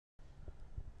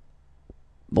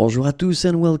Bonjour à tous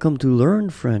and welcome to Learn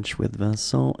French with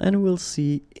Vincent, and we'll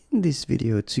see in this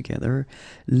video together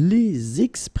les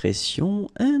expressions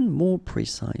and more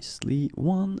precisely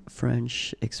one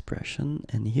French expression,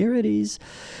 and here it is: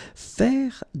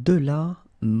 faire de la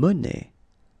monnaie.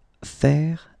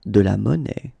 Faire de la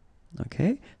monnaie.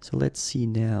 Okay, so let's see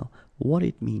now what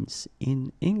it means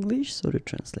in English. So the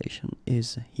translation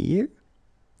is here.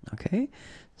 Okay,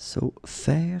 so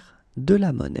faire de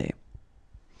la monnaie.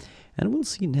 And we'll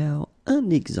see now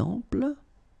un exemple.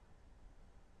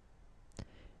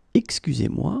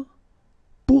 Excusez-moi,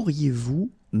 pourriez-vous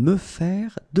me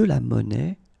faire de la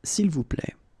monnaie, s'il vous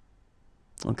plaît?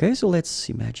 Okay, so let's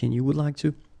imagine you would like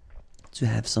to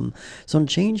have some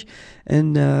change,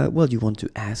 and well, you want to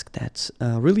ask that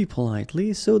really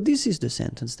politely. So this is the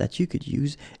sentence that you could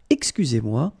use.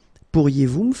 Excusez-moi,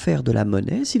 pourriez-vous me faire de la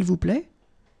monnaie, s'il vous plaît?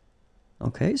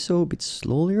 Okay, so a bit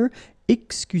slower.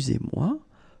 Excusez-moi,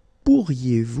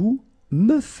 pourriez-vous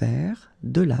me faire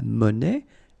de la monnaie,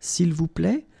 s'il vous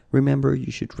plaît? Remember,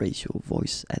 you should raise your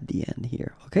voice at the end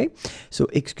here, okay? So,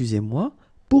 excusez-moi,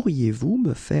 pourriez-vous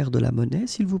me faire de la monnaie,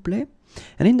 s'il vous plaît?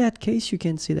 And in that case, you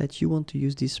can say that you want to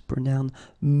use this pronoun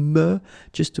me,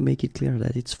 just to make it clear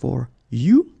that it's for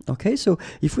you, okay? So,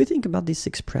 if we think about this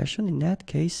expression, in that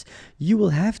case, you will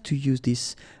have to use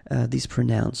these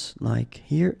pronouns, like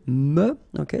here, me,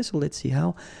 okay? So, let's see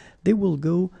how they will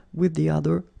go with the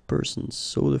other persons.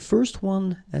 So the first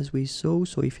one, as we saw,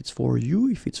 so if it's for you,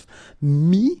 if it's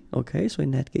me, okay, so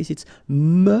in that case it's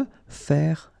me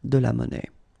faire de la monnaie.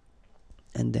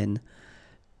 And then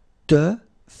te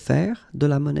faire de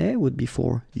la monnaie would be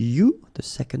for you, the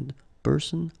second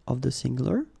person of the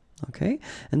singular, okay?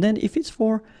 And then if it's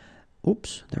for,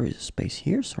 oops, there is a space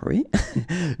here, sorry,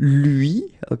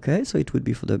 lui, okay, so it would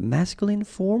be for the masculine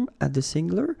form at the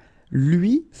singular.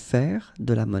 Lui faire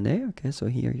de la monnaie, okay, so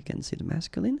here you can see the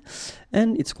masculine,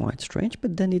 and it's quite strange,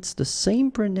 but then it's the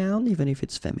same pronoun even if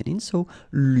it's feminine, so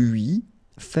lui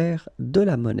faire de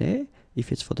la monnaie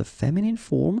if it's for the feminine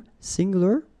form,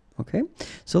 singular, okay.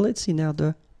 So let's see now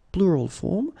the plural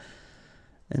form,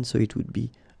 and so it would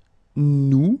be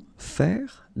nous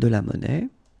faire de la monnaie,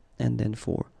 and then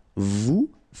for vous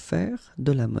faire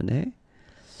de la monnaie.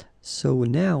 So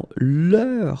now,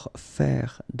 leur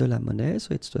faire de la monnaie,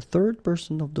 so it's the third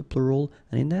person of the plural,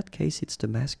 and in that case it's the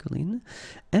masculine,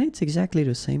 and it's exactly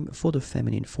the same for the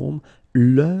feminine form,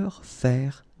 leur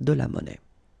faire de la monnaie.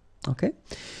 Okay?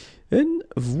 And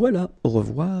voilà, au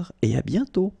revoir et à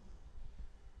bientôt.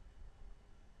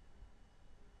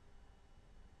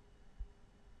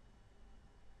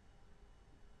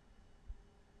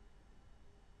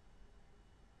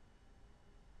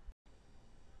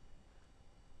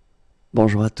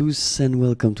 Bonjour à tous and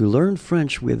welcome to Learn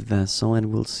French with Vincent, and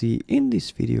we'll see in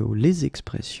this video les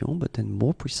expressions, but then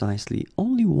more precisely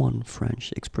only one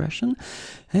French expression,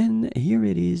 and here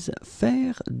it is: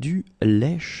 faire du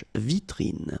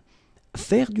lèche-vitrine.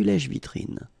 Faire du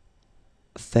lèche-vitrine.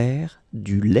 Faire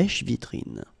du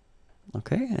lèche-vitrine.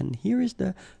 Okay, and here is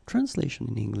the translation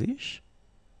in English.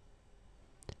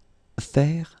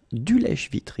 Faire du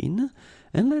lèche-vitrine,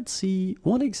 and let's see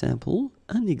one example,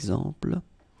 un exemple.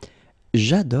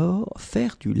 J'adore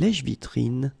faire du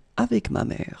lèche-vitrine avec ma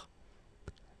mère.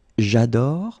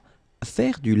 J'adore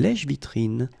faire du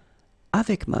lèche-vitrine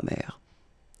avec ma mère.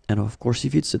 And of course,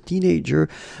 if it's a teenager,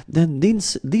 then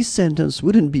this sentence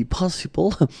wouldn't be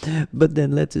possible. But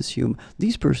then let's assume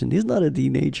this person is not a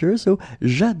teenager, so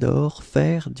j'adore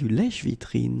faire du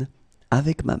lèche-vitrine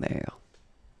avec ma mère.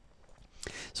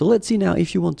 So let's see now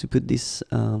if you want to put this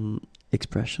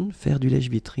expression, faire du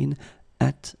lèche-vitrine,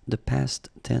 at the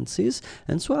past tenses,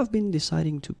 and so I've been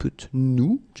deciding to put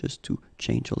nous, just to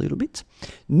change a little bit.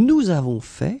 Nous avons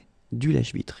fait du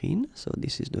lèche-vitrine, so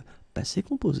this is the passé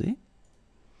composé.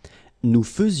 Nous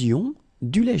faisions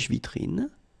du lèche-vitrine,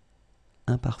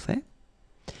 imparfait.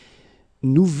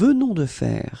 Nous venons de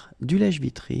faire du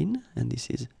lèche-vitrine, and this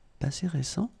is passé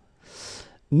récent.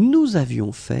 Nous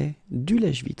avions fait du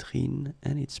lèche-vitrine,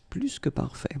 and it's plus que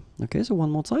parfait. Okay, so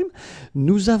one more time.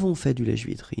 Nous avons fait du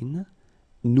lèche-vitrine.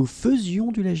 Nous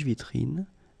faisions du lèche-vitrine,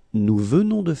 nous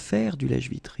venons de faire du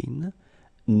lèche-vitrine,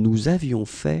 nous avions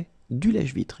fait du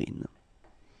lèche-vitrine.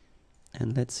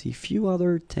 And let's see a few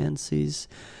other tenses.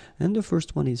 And the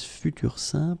first one is futur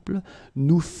simple.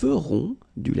 Nous ferons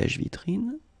du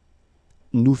lèche-vitrine.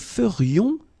 Nous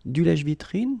ferions du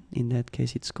lèche-vitrine. In that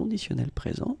case, it's conditionnel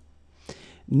présent.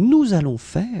 Nous allons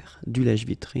faire du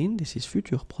lèche-vitrine. This is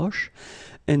futur proche.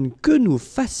 And que nous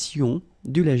fassions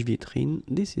du lèche-vitrine.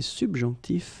 This is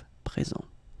subjonctif présent.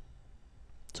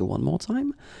 So one more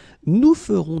time. Nous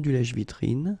ferons du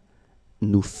lèche-vitrine.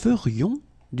 Nous ferions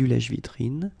du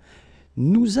lèche-vitrine.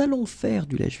 nous allons faire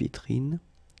du lèche-vitrine,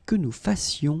 que nous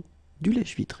fassions du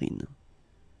lèche-vitrine.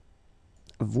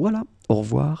 Voilà, au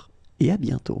revoir et à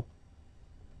bientôt.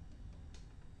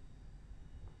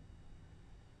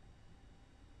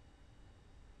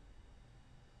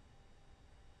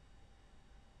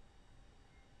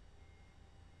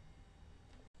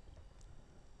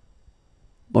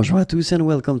 Bonjour à tous and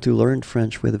welcome to Learn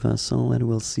French with Vincent, and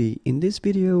we'll see in this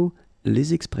video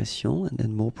les expressions and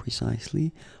then more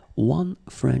precisely one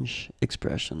French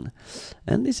expression.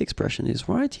 And this expression is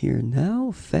right here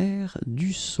now, faire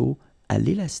du saut à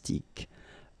l'élastique.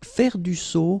 Faire du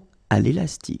saut à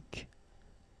l'élastique.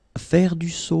 Faire du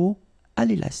saut à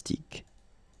l'élastique.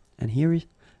 And here is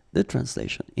the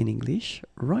translation in English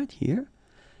right here.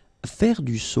 Faire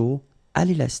du saut à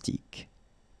l'élastique.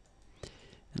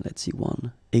 And let's see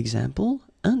one example.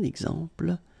 Un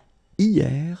exemple.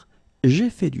 Hier, j'ai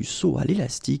fait du saut à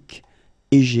l'élastique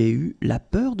et j'ai eu la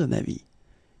peur de ma vie.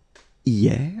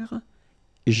 Hier,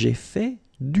 j'ai fait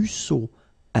du saut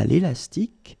à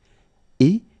l'élastique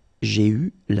et j'ai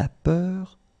eu la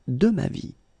peur de ma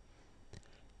vie.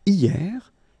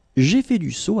 Hier, j'ai fait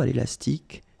du saut à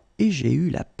l'élastique et j'ai eu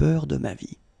la peur de ma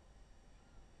vie.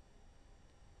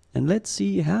 And let's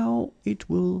see how it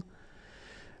will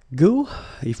go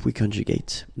if we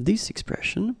conjugate this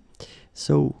expression.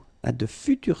 So, at the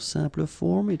future simple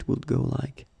form, it would go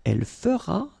like elle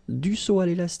fera du saut à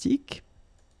l'élastique.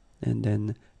 And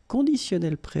then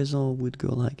conditionnel présent would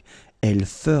go like elle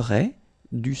ferait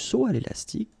du saut à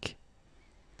l'élastique.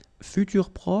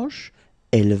 Futur proche,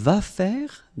 elle va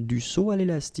faire du saut à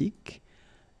l'élastique.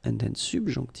 And then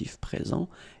subjonctif présent,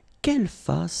 qu'elle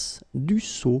fasse du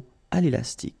saut à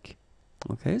l'élastique.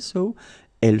 Okay, so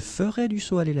elle ferait du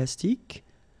saut à l'élastique.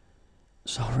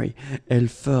 Sorry, elle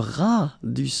fera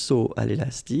du saut à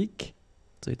l'élastique.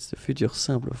 So it's the future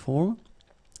simple form.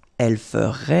 Elle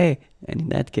ferait, and in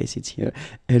that case it's here,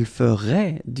 elle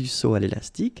ferait du saut à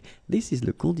l'élastique. This is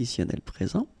le conditionnel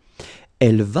présent.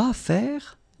 Elle va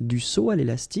faire du saut à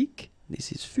l'élastique.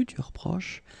 This is futur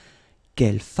proche.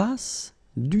 Qu'elle fasse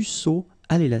du saut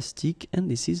à l'élastique. And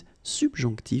this is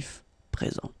subjonctif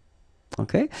présent.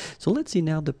 Okay, so let's see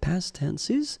now the past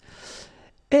tenses.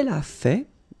 Elle a fait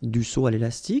du saut à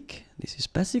l'élastique. This is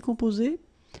passé composé.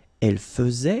 Elle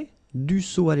faisait du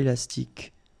saut à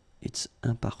l'élastique. It's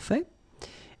imparfait.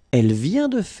 Elle vient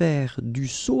de faire du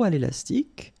saut à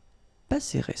l'élastique.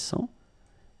 Passé récent.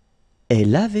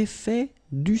 Elle avait fait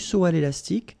du saut à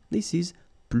l'élastique. This is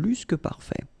plus que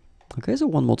parfait. Okay, so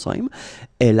one more time.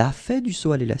 Elle a fait du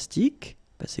saut à l'élastique.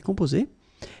 Passé composé.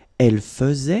 Elle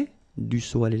faisait du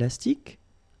saut à l'élastique,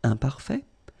 imparfait.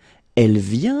 Elle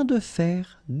vient de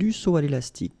faire du saut à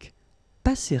l'élastique,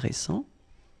 passé récent.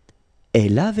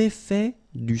 Elle avait fait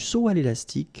du saut à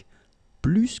l'élastique,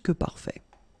 plus que parfait.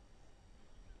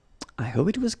 I hope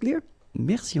it was clear.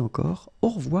 Merci encore, au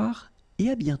revoir et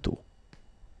à bientôt.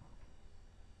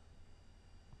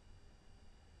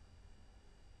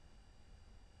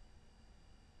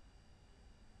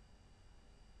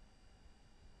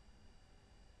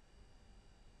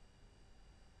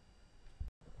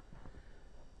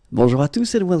 Bonjour à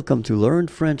tous and welcome to Learn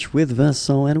French with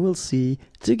Vincent, and we'll see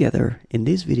together in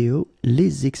this video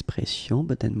les expressions,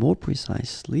 but then more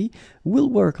precisely we'll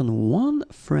work on one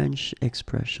French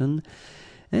expression,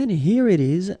 and here it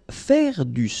is, faire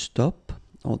du stop,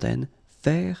 or then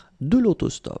faire de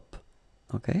l'autostop.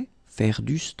 Okay, faire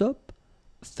du stop,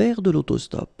 faire de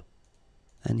l'autostop.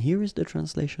 And here is the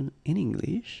translation in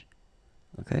English.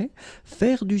 Okay,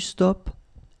 faire du stop,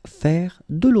 faire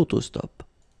de l'autostop.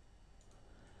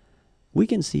 We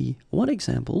can see one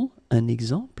example, un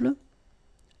exemple.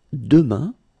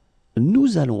 Demain,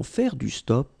 nous allons faire du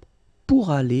stop pour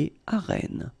aller à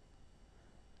Rennes.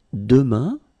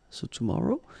 Demain, so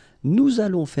tomorrow, nous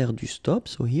allons faire du stop.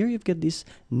 So here you've got this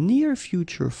near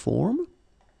future form.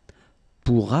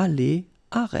 Pour aller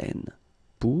à Rennes.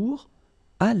 Pour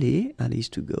aller, aller is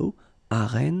to go, à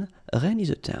Rennes, Rennes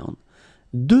is a town.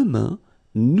 Demain,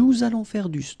 nous allons faire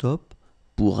du stop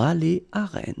pour aller à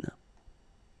Rennes.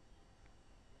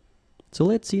 So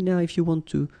let's see now if you want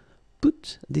to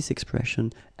put this expression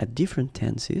at different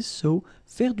tenses. So,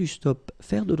 faire du stop,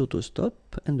 faire de l'autostop.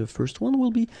 And the first one will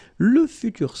be le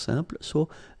futur simple. So,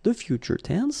 the future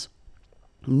tense.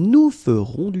 Nous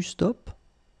ferons du stop.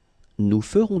 Nous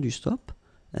ferons du stop.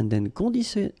 And then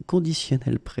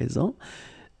conditionnel présent.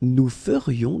 Nous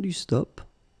ferions du stop.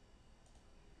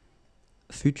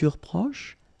 Futur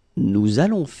proche. Nous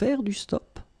allons faire du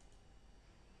stop.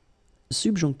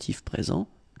 Subjonctif présent.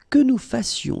 Que nous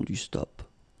fassions du stop.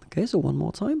 Okay, so one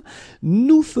more time.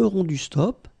 Nous ferons du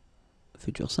stop,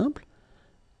 futur simple.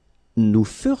 Nous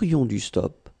ferions du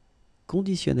stop,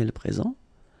 conditionnel présent.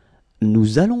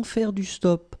 Nous allons faire du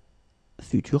stop,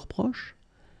 futur proche.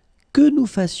 Que nous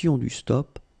fassions du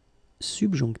stop,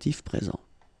 subjonctif présent.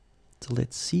 So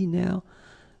let's see now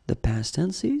the past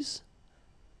tenses.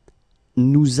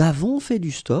 Nous avons fait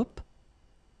du stop,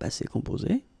 passé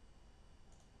composé.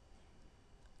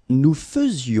 Nous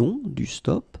faisions du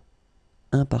stop,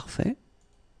 imparfait.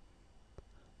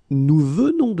 Nous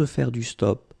venons de faire du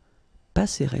stop,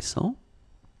 passé récent.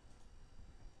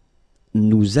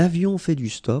 Nous avions fait du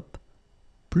stop,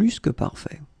 plus que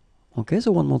parfait. Okay,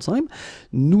 so one more time.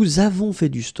 Nous avons fait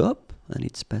du stop, and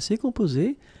it's passé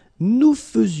composé. Nous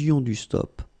faisions du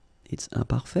stop, it's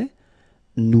imparfait.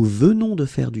 Nous venons de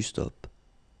faire du stop,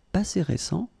 passé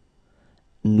récent.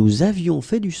 Nous avions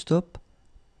fait du stop,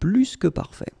 plus que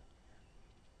parfait.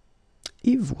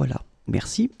 Et voilà.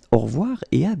 Merci, au revoir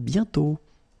et à bientôt.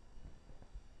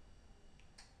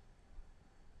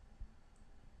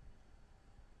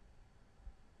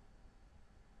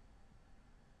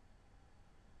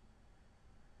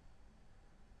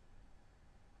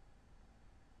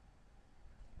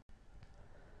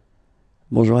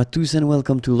 Bonjour à tous and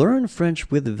welcome to Learn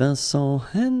French with Vincent,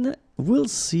 and we'll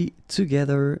see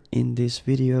together in this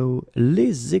video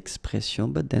les expressions,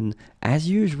 but then as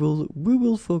usual we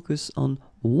will focus on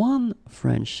one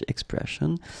French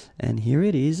expression, and here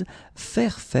it is: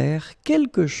 faire faire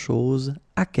quelque chose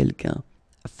à quelqu'un.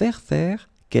 Faire faire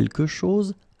quelque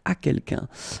chose à quelqu'un.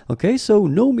 Okay, so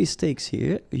no mistakes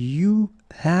here. You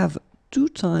have 2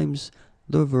 times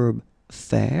the verb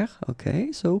faire,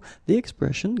 okay, so the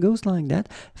expression goes like that: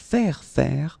 faire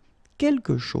faire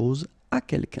quelque chose à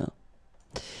quelqu'un.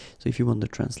 So if you want the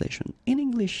translation in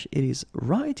English, it is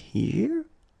right here.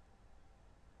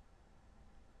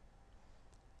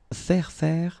 Faire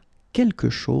faire quelque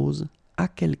chose à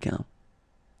quelqu'un.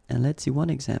 And let's see one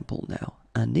example now.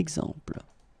 Un exemple.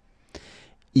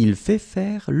 Il fait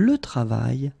faire le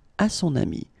travail à son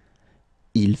ami.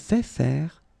 Il fait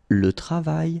faire le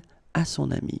travail à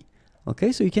son ami.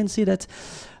 Okay, so you can see that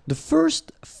the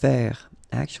first faire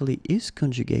actually is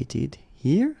conjugated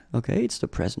here. Okay, it's the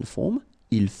present form.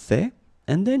 Il fait,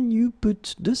 and then you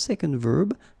put the second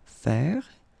verb, faire,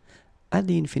 at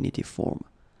the infinitive form.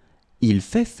 Il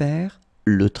fait faire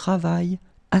le travail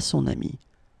à son ami.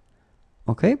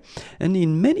 Okay, and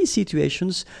in many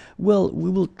situations, well, we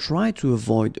will try to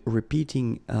avoid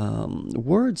repeating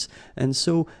words, and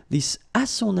so this à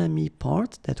son ami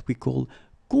part that we call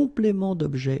complément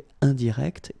d'objet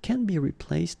indirect can be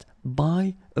replaced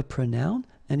by a pronoun,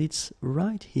 and it's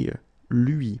right here,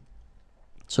 lui.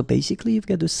 So basically you've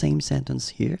got the same sentence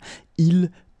here. Il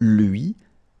lui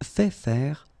fait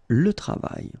faire le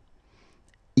travail.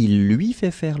 Il lui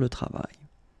fait faire le travail.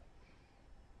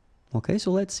 Okay,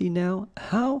 so let's see now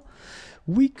how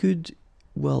we could,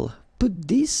 well, put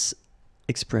this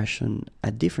expression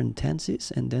at different tenses,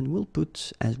 and then we'll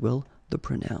put as well the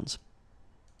pronouns.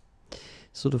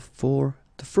 So for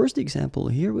the first example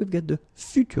here, we've got the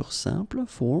futur simple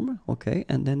form, okay,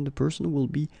 and then the person will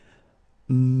be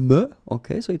me,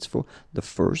 okay, so it's for the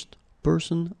first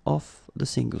person of the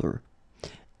singular.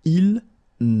 Il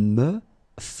me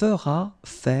fera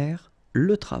faire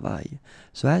le travail.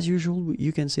 So as usual,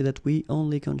 you can see that we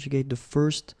only conjugate the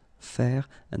first faire,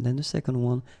 and then the second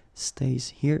one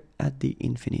stays here at the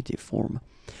infinitive form.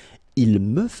 Il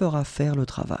me fera faire le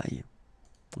travail.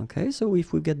 Okay, so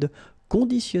if we get the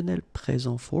conditionnel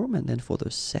présent form, and then for the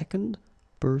second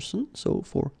person, so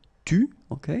for tu,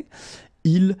 okay,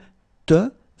 il te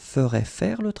ferait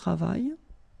faire le travail,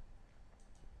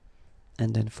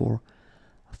 and then for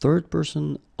third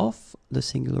person of the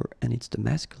singular, and it's the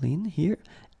masculine here,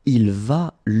 il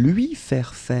va lui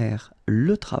faire faire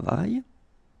le travail,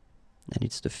 and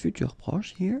it's the futur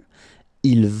proche here,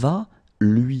 il va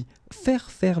lui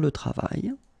faire le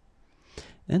travail,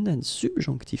 and then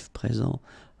subjonctif présent,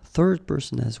 third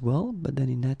person as well, but then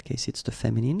in that case it's the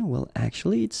feminine. Well,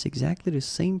 actually it's exactly the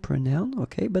same pronoun,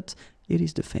 okay, but it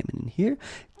is the feminine here.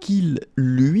 Qu'il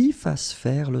lui fasse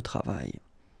faire le travail.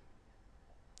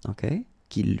 Okay,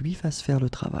 qu'il lui fasse faire le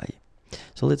travail.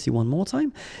 So let's see one more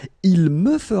time. Il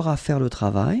me fera faire le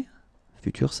travail,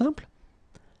 futur simple.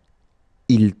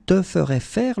 Il te ferait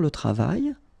faire le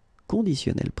travail,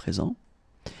 conditionnel présent.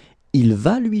 Il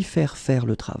va lui faire faire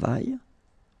le travail,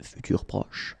 futur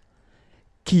proche.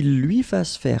 Qu'il lui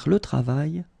fasse faire le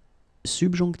travail,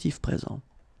 subjonctif présent.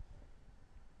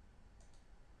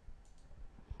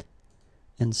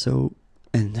 And so,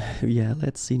 and yeah,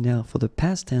 let's see now for the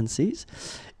past tenses.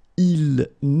 Il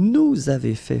nous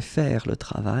avait fait faire le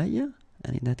travail,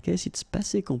 and in that case it's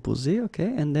passé composé,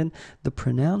 okay, and then the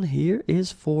pronoun here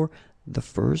is for the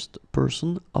first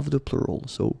person of the plural.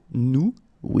 So, nous,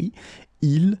 oui,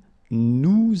 il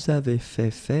nous avait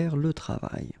fait faire le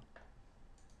travail.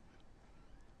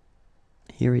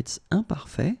 Here it's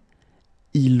imparfait.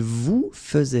 Il vous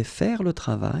faisait faire le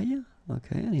travail.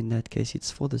 Okay, and in that case,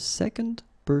 it's for the second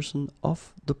person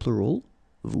of the plural,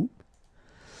 vous.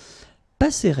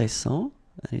 Passé récent,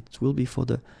 and it will be for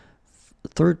the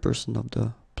third person of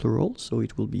the plural, so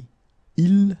it will be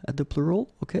il at the plural.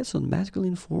 Okay, so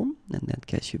masculine form. In that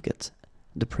case, you get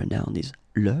the pronoun is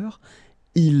leur.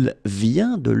 Il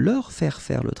vient de leur faire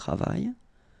faire le travail.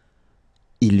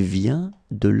 Il vient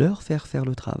de leur faire faire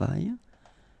le travail.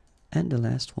 And the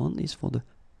last one is for the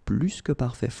plus que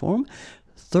parfait form,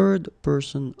 third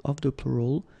person of the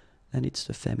plural, and it's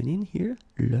the feminine here,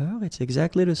 leur. It's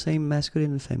exactly the same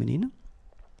masculine and feminine.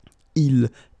 Il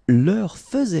leur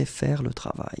faisait faire le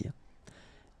travail.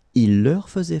 Il leur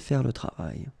faisait faire le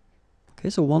travail. Okay,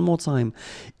 so one more time.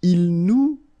 Il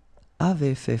nous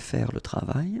avait fait faire le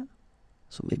travail.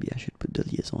 So maybe I should put the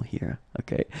liaison here.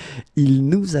 Okay. Il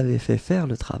nous avait fait faire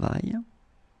le travail.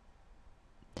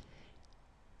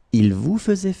 Il vous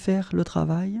faisait faire le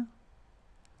travail.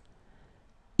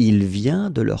 Il vient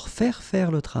de leur faire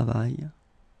faire le travail.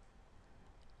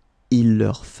 Il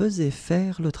leur faisait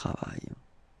faire le travail.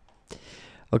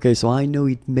 Okay, so I know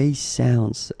it may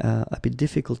sound a bit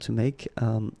difficult to make,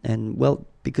 and well,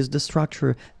 because the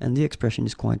structure and the expression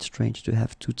is quite strange to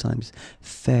have two times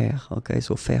faire, okay,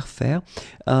 so faire.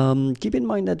 Keep in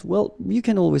mind that, well, you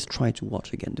can always try to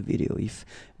watch again the video if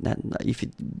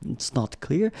it's not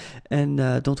clear, and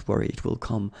don't worry, it will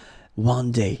come.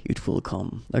 One day it will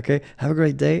come, okay? Have a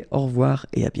great day, au revoir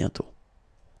et à bientôt.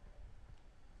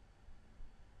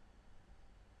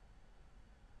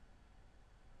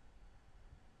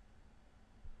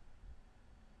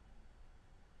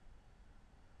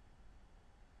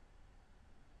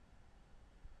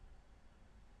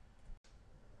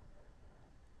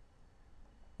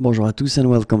 Bonjour à tous and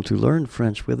welcome to Learn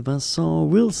French with Vincent.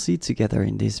 We'll see together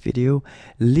in this video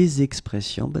les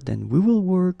expressions, but then we will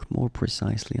work more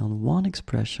precisely on one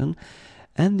expression,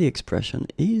 and the expression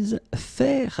is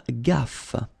faire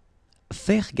gaffe.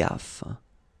 Faire gaffe.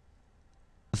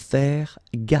 Faire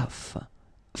gaffe.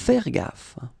 Faire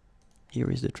gaffe. Here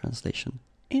is the translation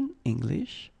in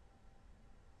English.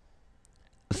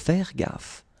 Faire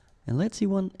gaffe. And let's see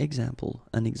one example,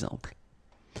 an example.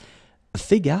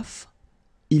 Fais gaffe.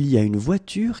 Il y a une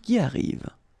voiture qui arrive.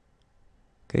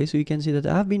 Okay, so you can see that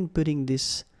I've been putting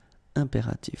this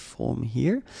imperative form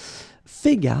here.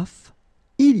 Fais gaffe,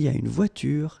 il y a une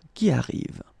voiture qui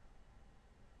arrive.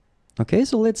 Okay,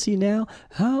 so let's see now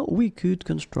how we could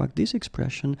construct this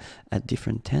expression at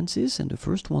different tenses. And the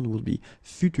first one will be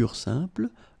futur simple.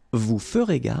 Vous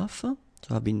ferez gaffe.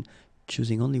 So I've been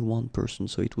choosing only one person,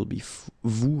 so it will be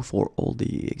vous for all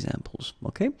the examples.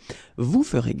 Okay, vous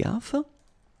ferez gaffe.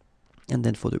 And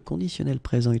then for the conditionnel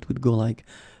présent, it would go like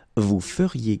vous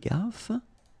feriez gaffe,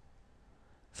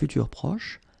 futur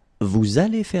proche, vous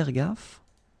allez faire gaffe,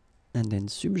 and then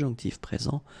subjonctif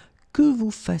présent, que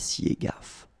vous fassiez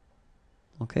gaffe.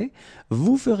 Okay?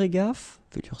 Vous ferez gaffe,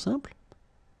 futur simple,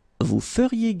 vous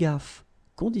feriez gaffe,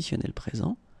 conditionnel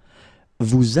présent,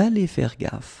 vous allez faire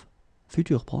gaffe,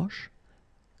 futur proche,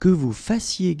 que vous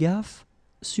fassiez gaffe,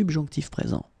 subjonctif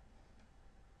présent.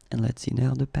 And let's see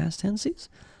now the past tenses.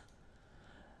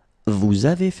 Vous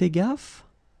avez fait gaffe,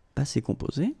 passé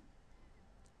composé.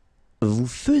 Vous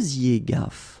faisiez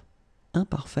gaffe,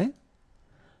 imparfait.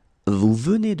 Vous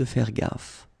venez de faire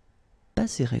gaffe,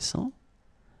 passé récent.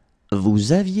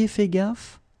 Vous aviez fait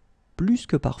gaffe, plus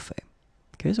que parfait.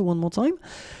 Okay, so one more time.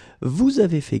 Vous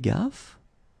avez fait gaffe,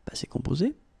 passé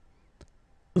composé.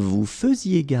 Vous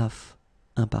faisiez gaffe,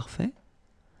 imparfait.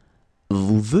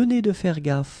 Vous venez de faire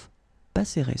gaffe,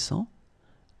 passé récent.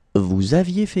 Vous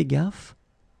aviez fait gaffe,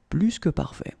 plus que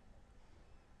parfait.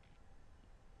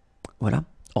 Voilà,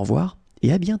 au revoir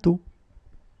et à bientôt.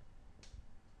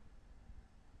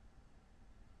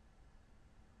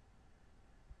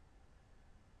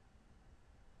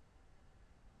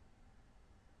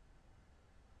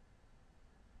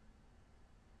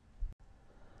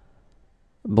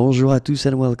 Bonjour à tous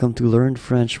and welcome to Learn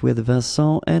French with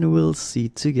Vincent, and we'll see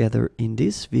together in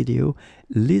this video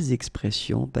les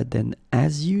expressions, but then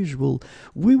as usual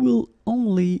we will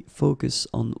only focus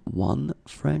on one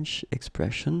French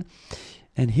expression,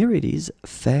 and here it is,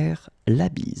 faire la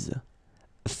bise.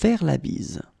 Faire la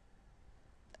bise.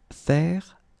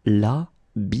 Faire la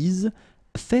bise.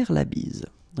 Faire la bise.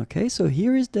 Okay, so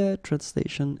here is the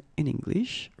translation in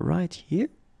English right here.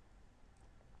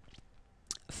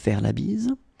 Faire la bise.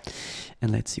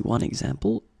 And let's see one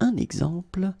example. Un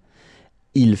exemple.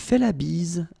 Il fait la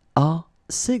bise à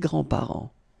ses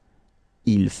grands-parents.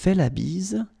 Il fait la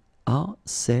bise à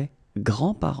ses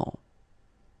grands-parents.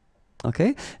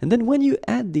 Okay, and then when you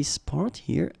add this part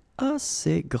here, à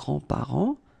ses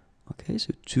grands-parents, okay,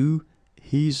 so to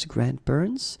his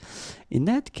grandparents, in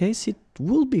that case, it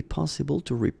will be possible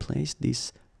to replace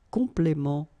this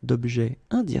complément d'objet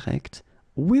indirect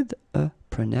with a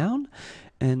pronoun,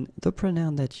 and the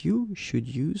pronoun that you should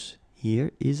use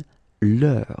here is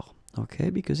leur, okay,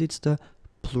 because it's the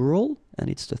plural and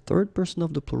it's the third person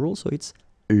of the plural, so it's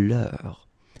leur.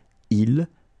 Il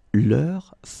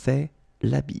leur fait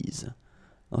la bise.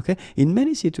 Okay? In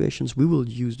many situations, we will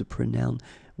use the pronoun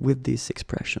with this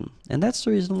expression. And that's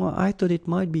the reason why I thought it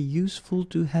might be useful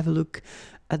to have a look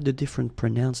at the different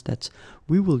pronouns that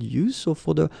we will use. So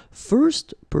for the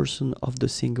first person of the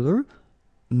singular,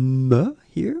 me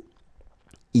here,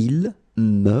 il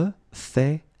me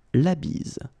fait la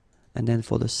bise. And then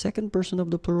for the second person of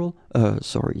the plural,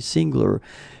 singular,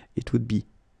 it would be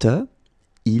te,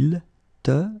 il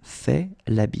te fait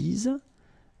la bise.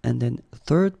 And then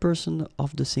third person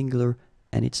of the singular,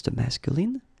 and it's the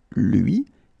masculine, lui,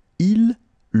 il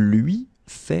lui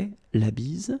fait la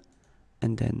bise.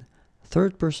 And then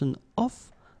third person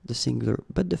of the singular,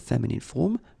 but the feminine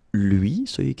form, lui,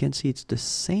 so you can see it's the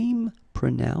same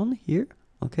pronoun here,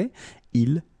 okay?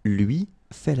 Il lui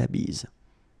fait la bise.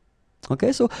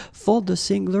 Okay, so for the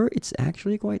singular, it's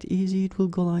actually quite easy. It will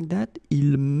go like that.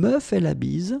 Il me fait la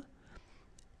bise.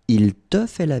 Il te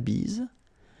fait la bise.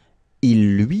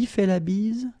 Il lui fait la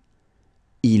bise.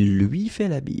 Il lui fait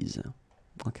la bise.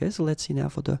 Okay, so let's see now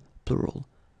for the plural.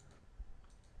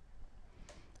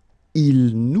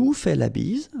 Il nous fait la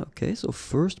bise. Okay, so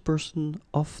first person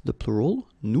of the plural,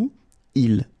 nous.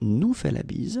 Il nous fait la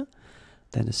bise.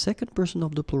 Then the second person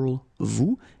of the plural,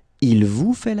 vous. Il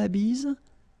vous fait la bise.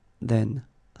 Then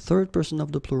third person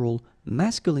of the plural,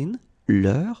 masculine,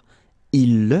 leur.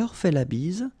 Il leur fait la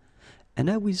bise. And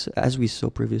as we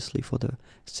saw previously for the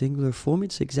singular form,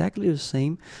 it's exactly the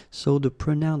same. So the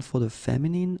pronoun for the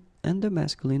feminine and the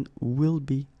masculine will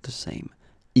be the same.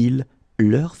 Il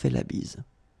leur fait la bise.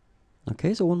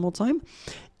 Okay, so one more time.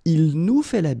 Il nous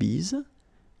fait la bise.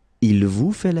 Il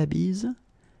vous fait la bise.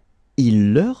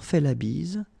 Il leur fait la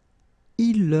bise.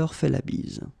 Il leur fait la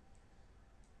bise.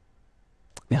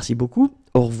 Merci beaucoup.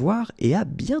 Au revoir et à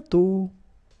bientôt.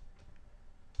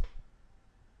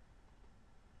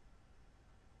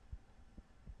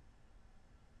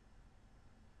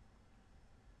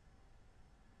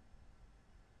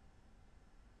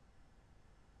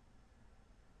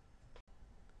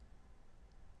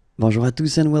 Bonjour à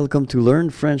tous and welcome to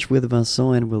Learn French with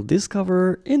Vincent, and we'll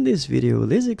discover in this video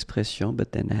les expressions,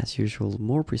 but then as usual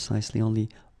more precisely only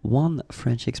one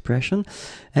French expression,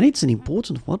 and it's an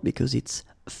important one because it's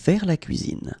faire la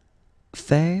cuisine.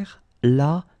 Faire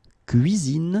la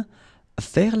cuisine.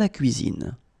 Faire la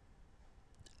cuisine.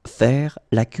 Faire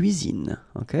la cuisine.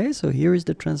 Okay, so here is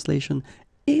the translation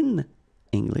in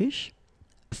English.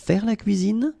 Faire la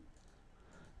cuisine.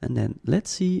 And then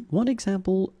let's see one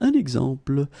example. Un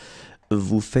exemple.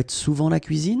 Vous faites souvent la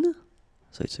cuisine?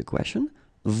 So it's a question.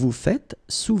 Vous faites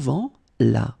souvent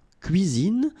la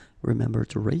cuisine? Remember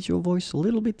to raise your voice a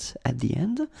little bit at the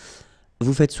end.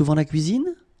 Vous faites souvent la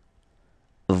cuisine?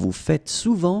 Vous faites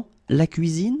souvent la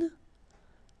cuisine?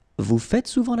 Vous faites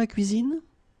souvent la cuisine?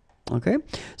 Okay,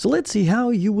 so let's see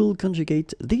how you will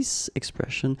conjugate this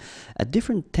expression at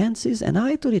different tenses, and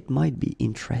I thought it might be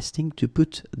interesting to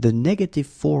put the negative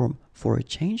form for a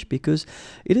change because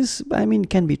it is,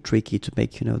 can be tricky to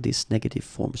make, this negative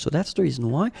form. So that's the reason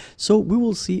why. So we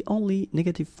will see only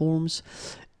negative forms.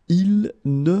 Ils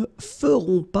ne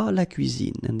feront pas la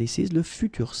cuisine, and this is le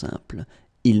futur simple.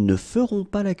 Ils ne feront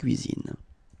pas la cuisine.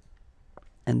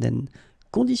 And then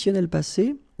conditionnel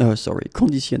passé,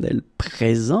 conditionnel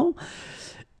présent,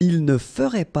 il ne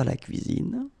ferait pas la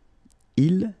cuisine.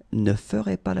 Il ne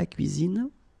ferait pas la cuisine.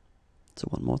 So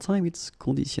one more time, it's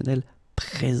conditionnel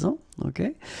présent,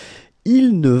 okay?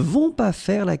 Ils ne vont pas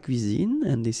faire la cuisine,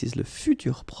 and this is le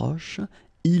futur proche.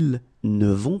 Ils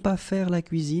ne vont pas faire la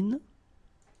cuisine.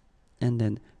 And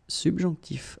then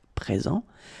subjonctif présent,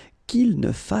 qu'ils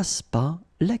ne fassent pas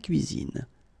la cuisine.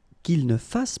 Qu'ils ne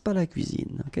fassent pas la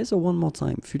cuisine. Okay, so one more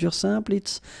time. Futur simple,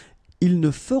 it's ils ne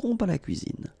feront pas la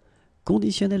cuisine.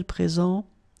 Conditionnel présent,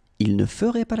 ils ne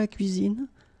feraient pas la cuisine.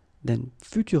 Then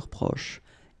futur proche,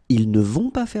 ils ne vont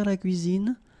pas faire la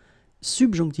cuisine.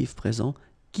 Subjonctif présent,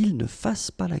 qu'ils ne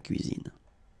fassent pas la cuisine.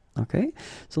 Okay,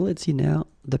 so let's see now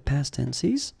the past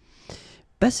tenses.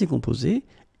 Passé composé,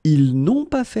 ils n'ont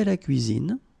pas fait la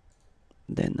cuisine.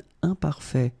 Then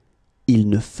imparfait, ils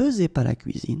ne faisaient pas la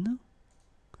cuisine.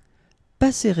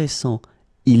 Passé récent,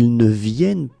 ils ne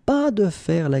viennent pas de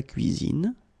faire la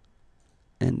cuisine.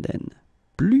 And then,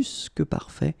 plus que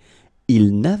parfait,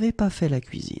 ils n'avaient pas fait la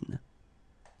cuisine.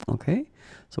 Okay,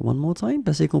 so one more time.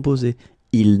 Passé composé.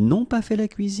 Ils n'ont pas fait la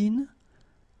cuisine.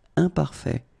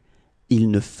 Imparfait. Ils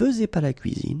ne faisaient pas la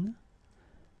cuisine.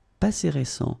 Passé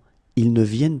récent. Ils ne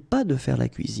viennent pas de faire la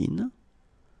cuisine.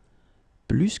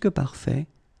 Plus que parfait.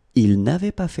 Ils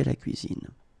n'avaient pas fait la cuisine.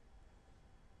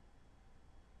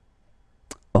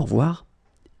 Au revoir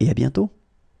et à bientôt.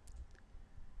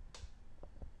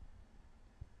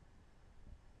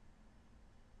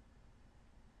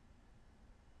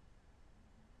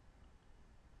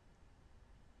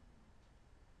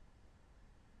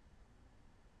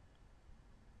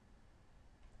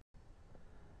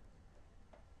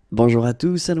 Bonjour à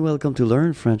tous and welcome to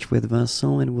Learn French with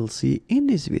Vincent, and we'll see in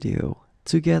this video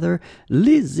together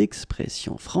les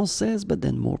expressions françaises, but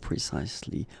then more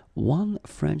precisely one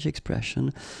French expression,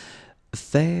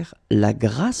 faire la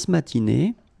grasse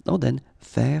matinée, or then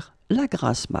faire la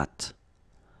grasse mat.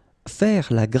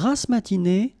 Faire la grasse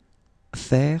matinée,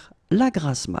 faire la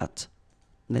grasse mat.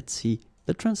 Let's see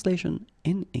the translation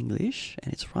in English,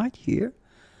 and it's right here.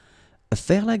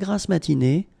 Faire la grasse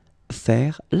matinée,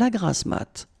 faire la grasse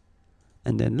mat.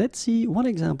 And then let's see one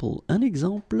example. Un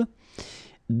exemple.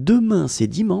 Demain c'est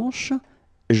dimanche,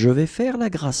 je vais faire la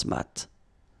grasse mat.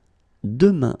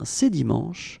 Demain c'est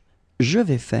dimanche, je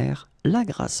vais faire la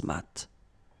grasse mat.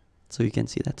 So you can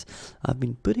see that I've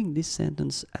been putting this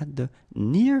sentence at the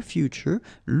near future,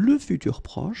 le futur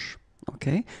proche,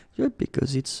 okay?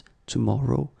 Because it's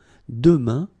tomorrow.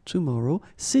 Demain, tomorrow,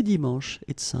 c'est dimanche,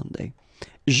 it's Sunday.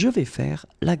 Je vais faire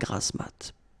la grasse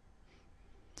mat.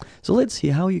 So let's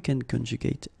see how you can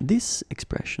conjugate this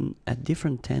expression at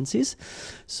different tenses.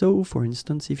 So, for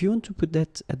instance, if you want to put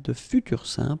that at the futur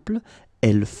simple,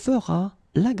 elle fera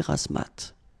la grasse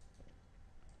mat.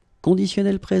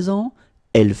 Conditionnel présent,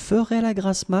 elle ferait la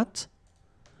grasse mat.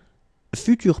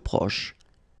 Futur proche,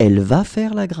 elle va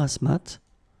faire la grasse mat.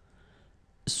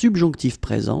 Subjonctif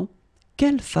présent,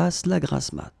 qu'elle fasse la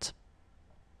grasse mat.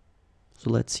 So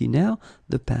let's see now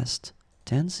the past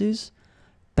tenses.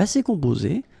 Passé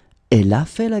composé, elle a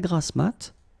fait la grasse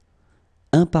mat.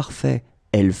 Imparfait,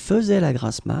 elle faisait la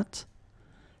grasse mat.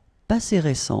 Passé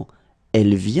récent,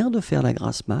 elle vient de faire la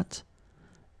grasse mat.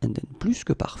 And then plus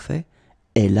que parfait,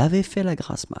 elle avait fait la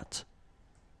grasse mat.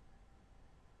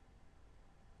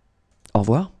 Au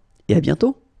revoir et à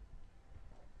bientôt.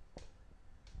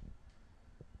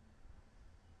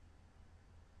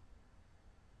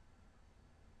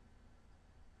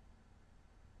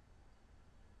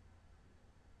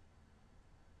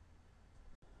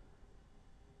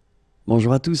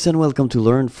 Bonjour à tous and welcome to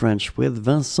Learn French with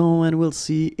Vincent, and we'll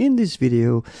see in this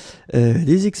video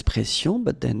this expression,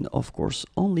 but then of course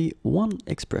only one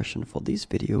expression for this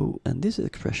video, and this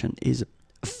expression is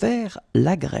faire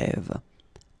la grève.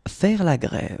 Faire la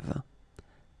grève.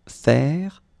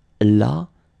 Faire la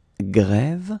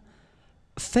grève.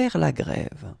 Faire la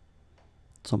grève.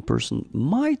 Some person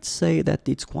might say that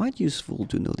it's quite useful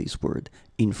to know this word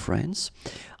in France.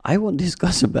 I won't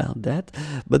discuss about that,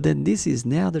 but then this is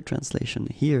now the translation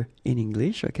here in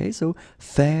English, okay? So,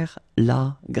 faire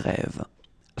la grève.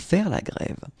 Faire la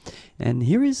grève. And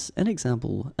here is an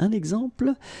example. Un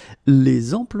exemple,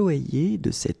 les employés de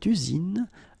cette usine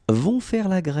vont faire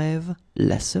la grève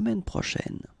la semaine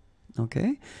prochaine.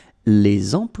 Okay?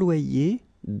 Les employés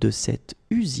de cette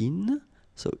usine,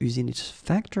 so usine is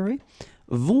factory,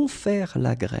 vont faire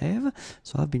la grève.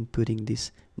 So I've been putting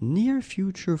this near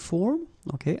future form,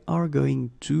 okay, are going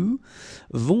to,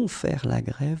 vont faire la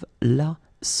grève la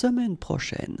semaine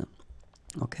prochaine.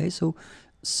 Okay, so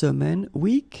semaine,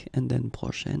 week, and then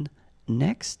prochaine,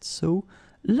 next, so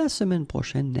la semaine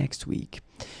prochaine, next week.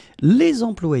 Les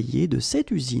employés de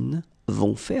cette usine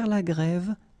vont faire la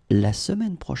grève la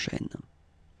semaine prochaine.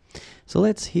 So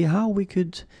let's see how we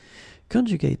could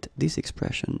conjugate this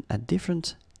expression at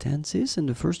different tenses, and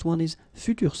the first one is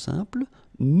futur simple,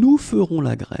 nous ferons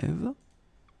la grève.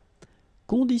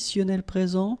 Conditionnel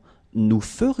présent, nous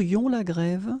ferions la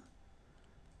grève.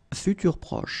 Futur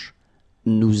proche,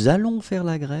 nous allons faire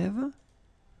la grève.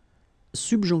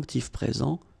 Subjonctif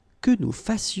présent, que nous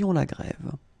fassions la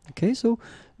grève. Okay, so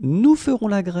nous ferons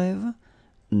la grève,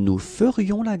 nous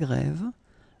ferions la grève,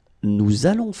 nous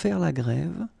allons faire la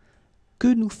grève,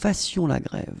 que nous fassions la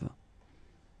grève.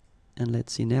 And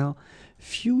let's see now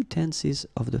few tenses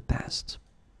of the past.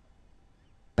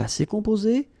 Passé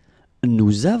composé,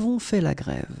 nous avons fait la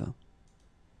grève.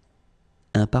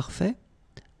 Imparfait,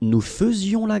 nous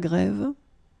faisions la grève.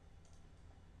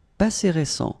 Passé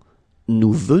récent,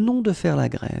 nous venons de faire la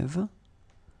grève.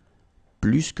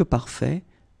 Plus que parfait,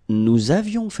 nous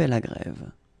avions fait la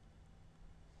grève.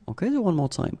 Okay, so one more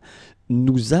time.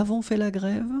 Nous avons fait la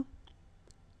grève.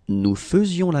 Nous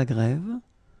faisions la grève.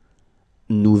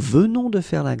 Nous venons de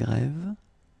faire la grève.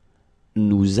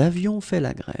 Nous avions fait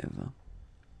la grève.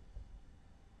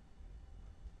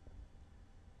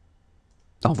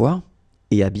 Au revoir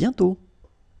et à bientôt.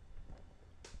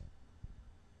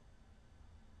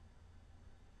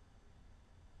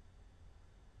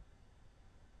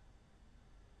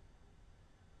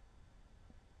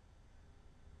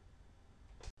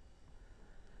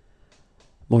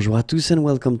 Bonjour à tous and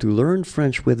welcome to Learn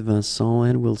French with Vincent,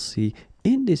 and we'll see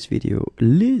in this video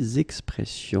les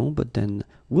expressions, but then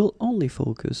we'll only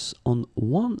focus on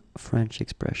one French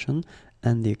expression,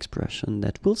 and the expression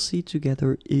that we'll see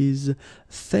together is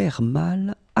faire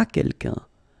mal à quelqu'un.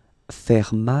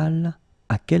 Faire mal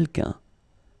à quelqu'un.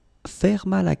 Faire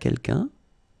mal à quelqu'un.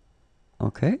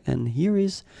 Okay, and here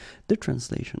is the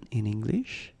translation in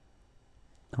English.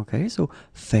 Okay, so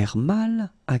faire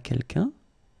mal à quelqu'un.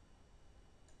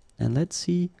 And let's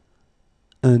see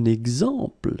un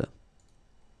exemple.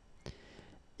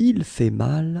 Il fait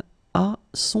mal à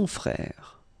son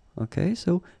frère. Okay,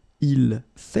 so il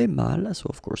fait mal. So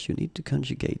of course you need to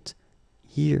conjugate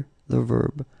here the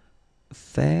verb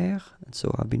faire. And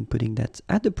so I've been putting that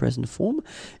at the present form.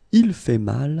 Il fait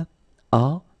mal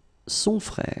à son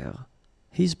frère.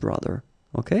 His brother.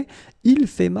 Okay, il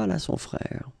fait mal à son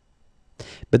frère.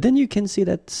 But then you can see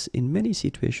that in many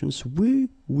situations we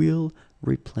will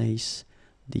replace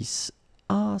this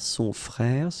à son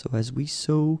frère, so as we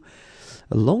saw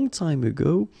a long time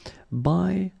ago,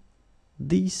 by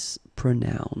this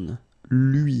pronoun,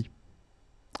 lui.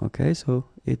 Okay, so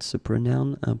it's a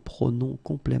pronoun, un pronom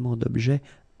complément d'objet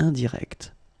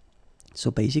indirect.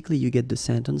 So basically you get the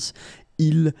sentence,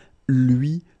 il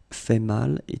lui fait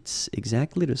mal. It's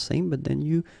exactly the same, but then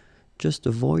you just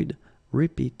avoid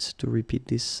repeat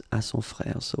this à son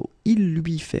frère. So il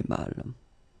lui fait mal.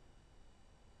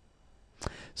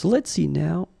 So let's see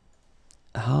now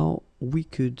how we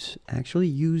could actually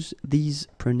use these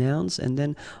pronouns, and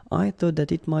then I thought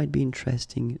that it might be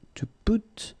interesting to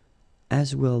put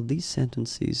as well these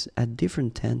sentences at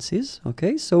different tenses.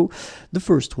 Okay, so the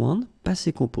first one,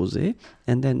 passé composé,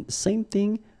 and then same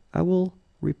thing, I will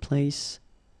replace,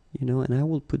 and I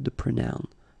will put the pronoun.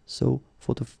 So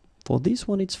for this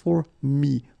one it's for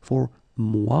me, for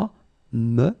moi,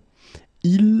 me,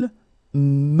 il,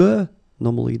 me.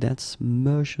 Normally that's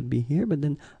me should be here, but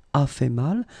then a fait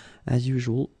mal, as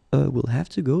usual, will have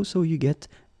to go, so you get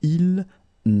il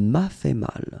m'a fait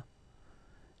mal.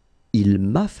 Il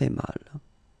m'a fait mal.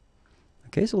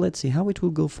 Okay, so let's see how it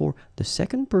will go for the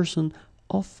second person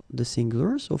of the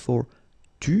singular, so for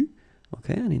tu,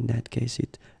 okay, and in that case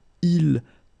il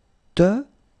te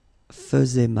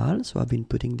faisait mal, so I've been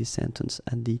putting this sentence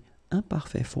at the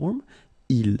imparfait form,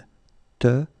 il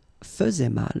te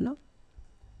faisait mal.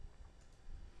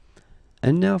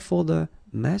 And now for the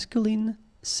masculine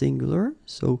singular,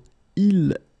 so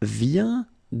il vient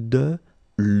de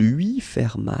lui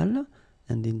faire mal,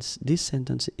 and in this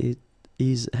sentence it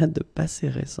is at the passé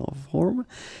récent form,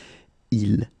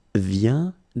 il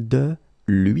vient de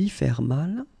lui faire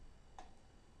mal.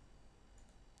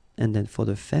 And then for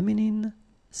the feminine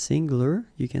singular,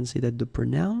 you can see that the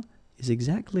pronoun is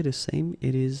exactly the same.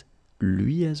 It is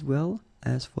lui as well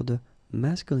as for the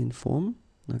masculine form.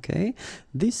 Okay,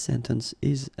 this sentence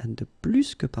is at the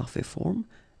plus que parfait form,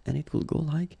 and it will go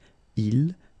like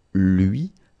il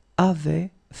lui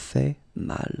avait fait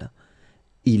mal.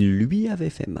 Il lui avait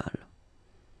fait mal.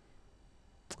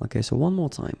 Okay, so one more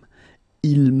time.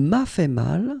 Il m'a fait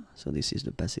mal, so this is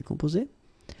the passé composé.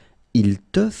 Il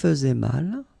te faisait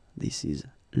mal, this is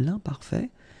l'imparfait.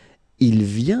 Il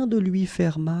vient de lui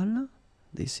faire mal,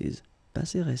 this is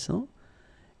passé récent.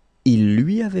 Il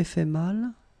lui avait fait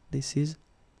mal, this is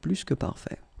plus que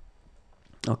parfait.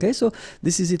 Okay, so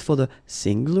this is it for the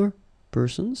singular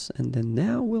persons, and then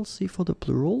now we'll see for the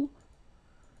plural.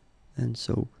 And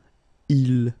so,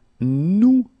 il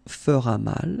nous fera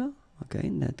mal. Okay,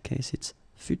 in that case it's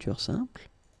futur simple.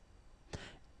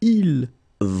 Il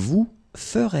vous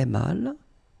ferait mal.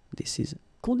 This is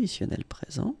conditionnel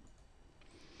présent.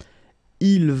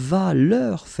 Il va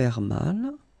leur faire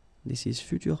mal. This is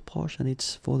futur proche, and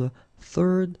it's for the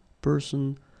third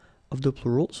person of the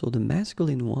plural, so the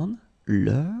masculine one,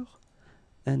 leur,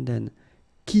 and then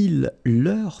qu'il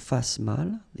leur fasse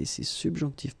mal, this is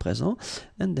subjonctif présent,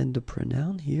 and then the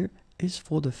pronoun here is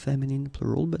for the feminine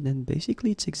plural, but then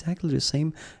basically it's exactly the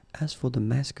same as for the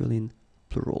masculine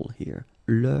plural here,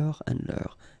 leur and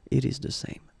leur, it is the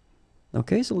same.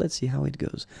 Okay, so let's see how it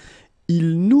goes.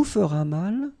 Il nous fera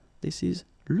mal, this is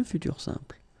le futur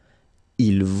simple.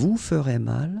 Il vous ferait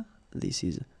mal, this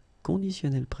is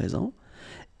conditionnel présent.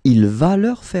 Il va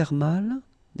leur faire mal,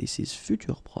 this is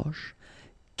futur proche.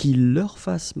 Qu'il leur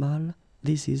fasse mal,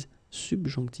 this is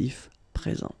subjonctif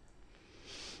présent.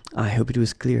 I hope it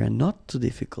was clear and not too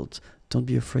difficult. Don't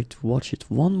be afraid to watch it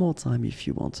one more time if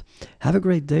you want. Have a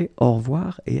great day, au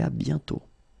revoir et à bientôt.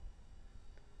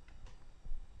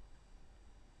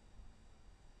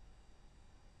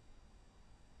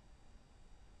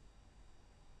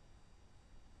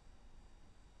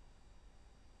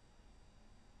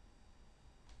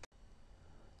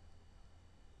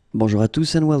 Bonjour à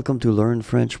tous and welcome to Learn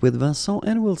French with Vincent,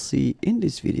 and we'll see in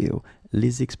this video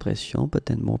les expressions, but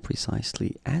then more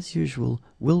precisely, as usual,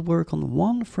 we'll work on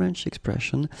one French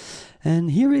expression,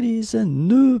 and here it is,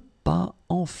 ne pas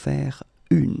en faire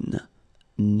une.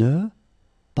 Ne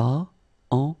pas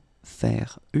en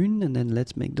faire une, and then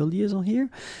let's make the liaison here.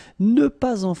 Ne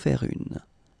pas en faire une.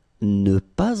 Ne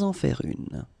pas en faire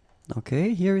une.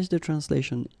 Okay, here is the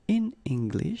translation in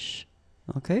English.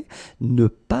 Okay, ne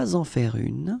pas en faire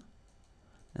une.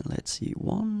 And let's see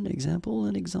one example,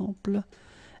 un exemple.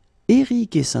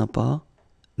 Eric est sympa,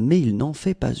 mais il n'en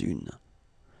fait pas une.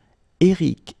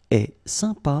 Eric est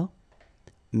sympa,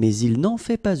 mais il n'en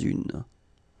fait pas une.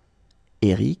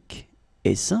 Eric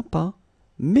est sympa,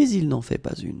 mais il n'en fait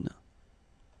pas une.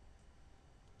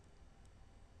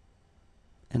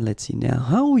 And let's see now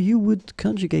how you would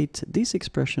conjugate this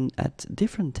expression at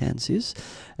different tenses.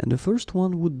 And the first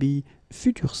one would be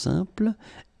futur simple,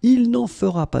 il n'en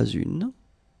fera pas une.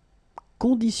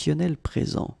 Conditionnel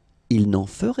présent, il n'en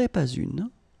ferait pas une.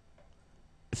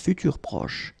 Futur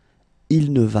proche,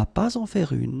 il ne va pas en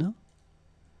faire une.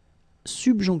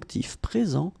 Subjonctif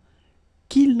présent,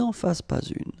 qu'il n'en fasse pas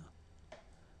une.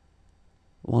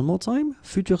 One more time,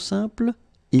 futur simple,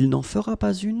 il n'en fera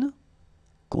pas une.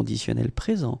 Conditionnel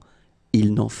présent,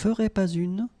 il n'en ferait pas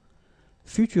une.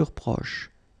 Futur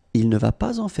proche, il ne va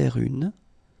pas en faire une.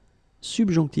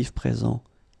 Subjonctif présent,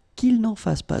 qu'il n'en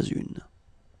fasse pas une.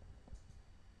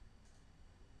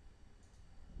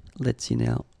 Let's see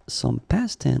now some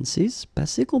past tenses,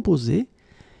 passé composé.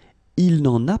 Il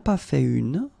n'en a pas fait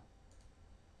une.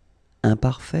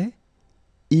 Imparfait,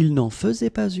 il n'en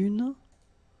faisait pas une.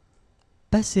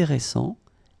 Passé récent,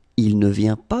 il ne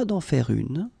vient pas d'en faire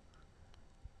une.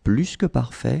 Plus que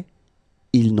parfait,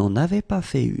 il n'en avait pas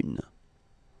fait une.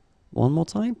 One more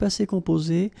time, passé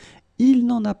composé, il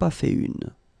n'en a pas fait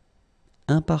une.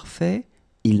 Imparfait,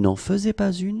 il n'en faisait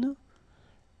pas une.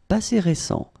 Passé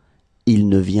récent, il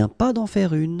ne vient pas d'en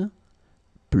faire une.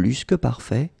 Plus que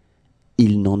parfait,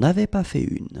 il n'en avait pas fait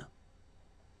une.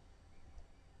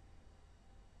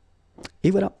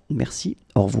 Et voilà, merci,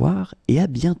 au revoir et à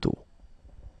bientôt.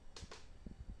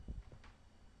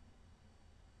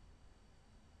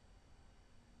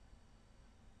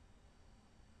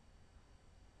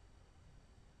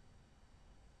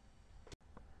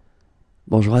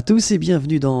 Bonjour à tous et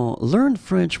bienvenue dans Learn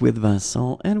French with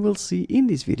Vincent, and we'll see in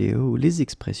this video les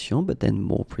expressions, but then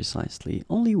more precisely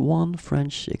only one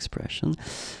French expression,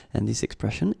 and this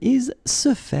expression is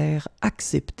se faire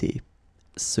accepter.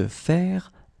 Se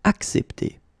faire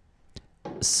accepter.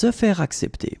 Se faire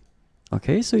accepter.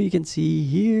 Okay, so you can see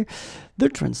here the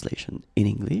translation in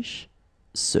English,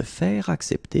 se faire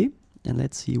accepter, and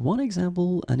let's see one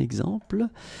example, un exemple.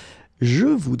 Je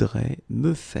voudrais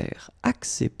me faire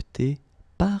accepter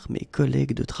par mes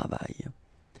collègues de travail.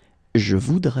 Je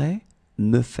voudrais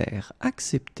me faire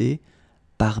accepter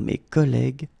par mes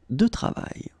collègues de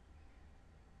travail.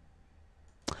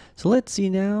 So let's see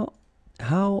now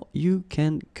how you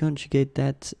can conjugate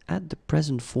that at the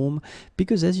present form,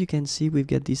 because as you can see we've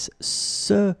got this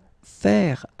se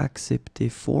faire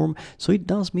accepter form, so it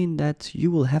does mean that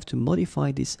you will have to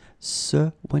modify this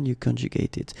se when you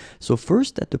conjugate it. So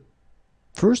first at the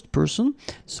first person,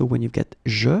 so when you get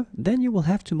je, then you will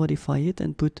have to modify it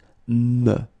and put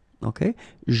me, okay?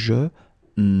 Je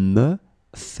me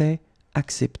fais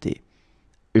accepter.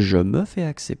 Je me fais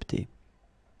accepter.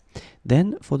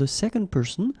 Then for the second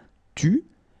person, tu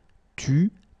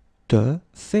te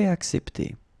fais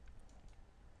accepter.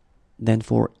 Then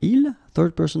for il,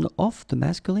 third person of the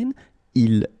masculine,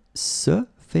 il se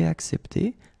fait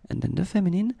accepter. And then the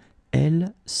feminine,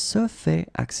 elle se fait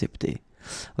accepter.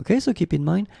 Okay, so keep in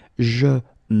mind, je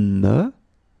me,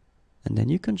 and then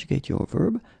you conjugate your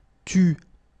verb, tu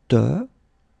te,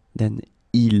 then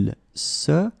il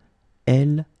se,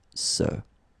 elle se.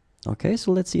 Okay,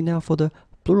 so let's see now for the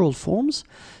plural forms.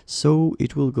 So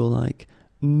it will go like,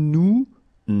 nous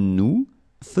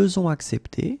faisons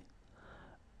accepter,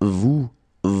 vous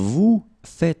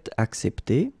faites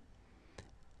accepter,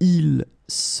 ils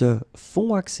se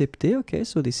font accepter. Okay,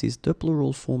 so this is the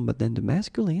plural form, but then the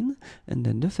masculine, and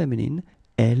then the feminine,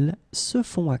 elles se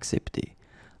font accepter.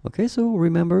 Okay, so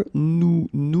remember, nous,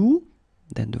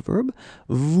 then the verb,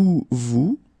 vous,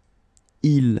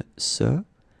 ils se,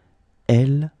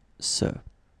 elle se.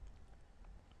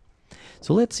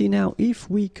 So let's see now if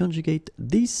we conjugate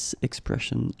this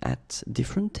expression at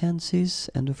different tenses,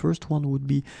 and the first one would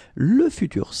be le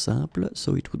futur simple,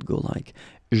 so it would go like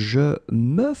je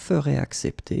me ferai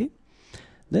accepter.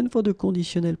 Then for the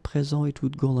conditionnel présent, it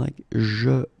would go like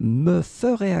je me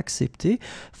ferai accepter.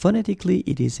 Phonetically,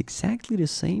 it is exactly the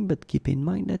same, but keep in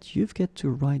mind that you've got to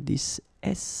write this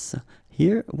S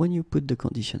here when you put the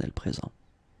conditionnel présent.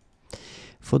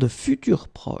 For the futur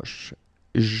proche,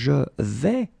 je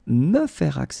vais me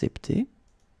faire accepter,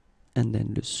 and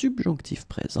then le subjonctif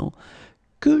présent,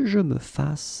 que je me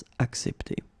fasse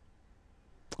accepter.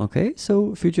 Okay,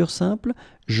 so futur simple,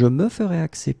 je me ferai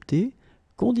accepter,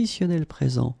 conditionnel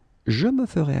présent, je me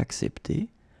ferai accepter,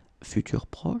 futur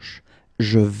proche,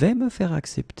 je vais me faire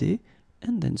accepter,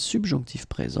 and then subjonctif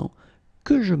présent,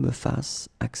 que je me fasse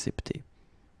accepter.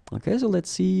 Okay, so let's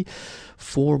see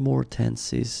 4 more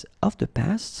tenses of the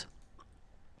past.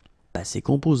 Passé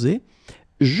composé,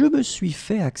 je me suis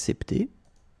fait accepter.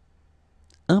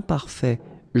 Imparfait,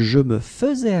 je me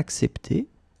faisais accepter.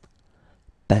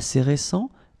 Passé récent,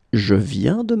 je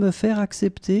viens de me faire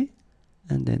accepter.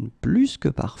 And then plus que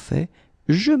parfait,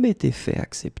 je m'étais fait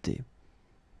accepter.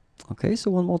 Okay, so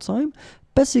one more time.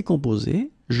 Passé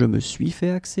composé, je me suis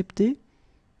fait accepter.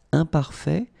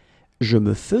 Imparfait, je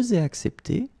me faisais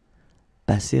accepter.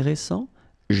 Passé récent,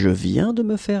 je viens de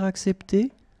me faire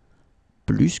accepter.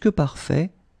 Plus que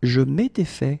parfait, je m'étais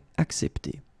fait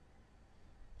accepter.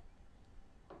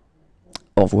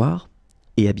 Au revoir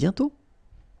et à bientôt.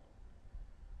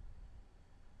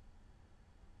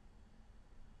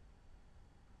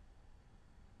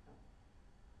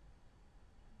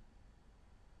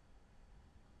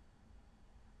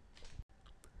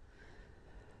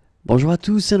 Bonjour à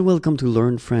tous and welcome to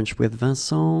Learn French with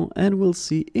Vincent, and we'll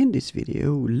see in this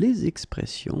video les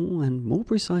expressions, and more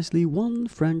precisely one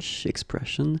French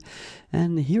expression,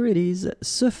 and here it is,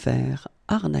 se faire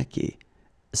arnaquer.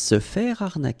 Se faire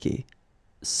arnaquer.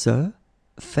 Se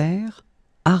faire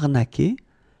arnaquer.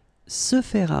 Se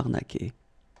faire arnaquer.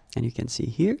 And you can see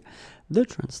here the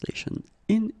translation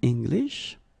in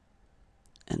English.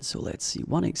 And so let's see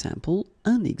one example.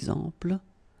 Un exemple.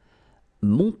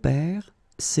 Mon père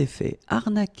s'est fait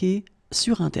arnaquer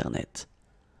sur Internet.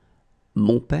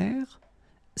 Mon père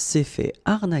s'est fait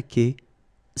arnaquer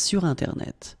sur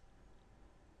Internet.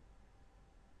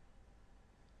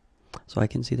 So I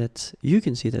can see that, you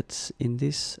can see that in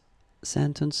this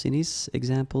sentence, in this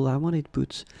example, I wanted to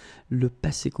put le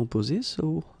passé composé,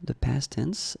 so the past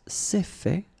tense, s'est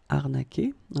fait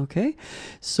arnaquer, okay?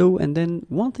 So, and then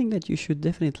one thing that you should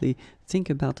definitely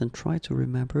think about and try to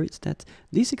remember is that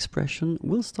this expression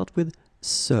will start with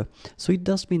se. So it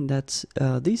does mean that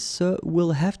this se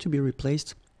will have to be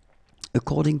replaced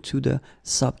according to the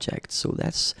subject. So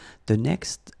that's the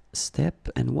next step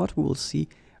and what we will see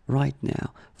right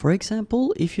now. For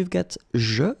example, if you've got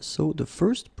je, so the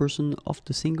first person of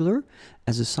the singular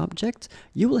as a subject,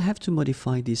 you will have to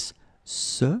modify this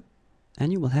se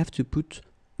and you will have to put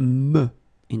me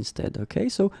instead, okay?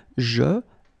 So je,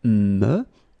 me,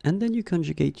 and then you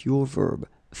conjugate your verb,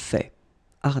 fait,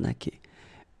 arnaquer.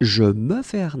 Je me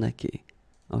fais arnaquer.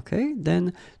 Okay?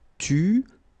 Then tu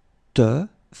te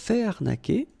fais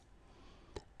arnaquer.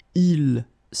 Il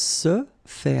se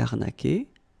fait arnaquer.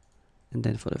 And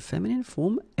then for the feminine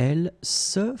form, elle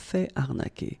se fait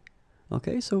arnaquer.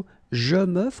 Okay? So je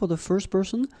me for the first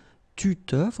person, tu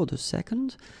te for the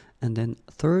second, and then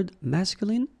third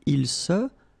masculine, il se,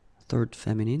 third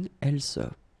feminine, elle se.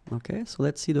 Okay? So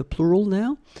let's see the plural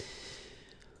now.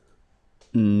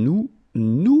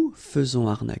 Nous faisons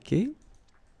arnaquer,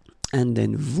 and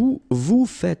then vous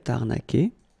faites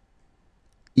arnaquer,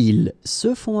 ils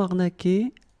se font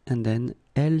arnaquer, and then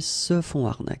elles se font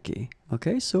arnaquer.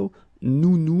 Okay, so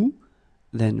nous,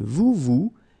 then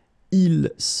vous, ils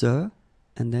se,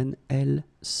 and then elles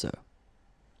se.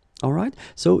 Alright,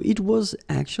 so it was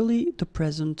actually the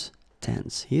present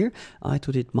tense here. I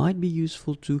thought it might be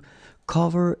useful to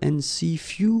cover and see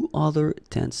few other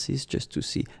tenses just to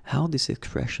see how this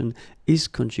expression is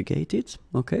conjugated.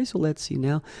 Okay, so let's see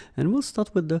now, and we'll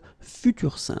start with the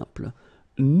futur simple.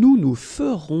 Nous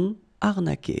ferons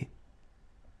arnaquer.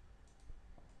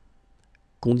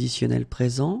 Conditionnel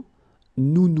présent,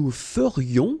 nous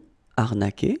ferions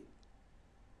arnaquer.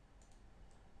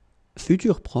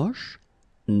 Futur proche,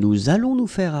 nous allons nous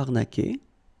faire arnaquer.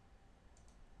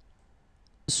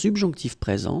 Subjonctif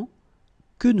présent,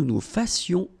 que nous nous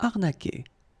fassions arnaquer.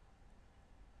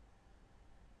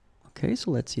 Okay, so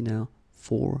let's see now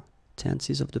 4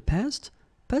 tenses of the past.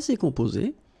 Passé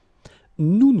composé,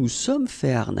 nous nous sommes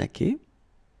fait arnaquer.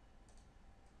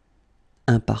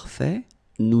 Imparfait,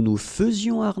 nous nous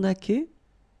faisions arnaquer.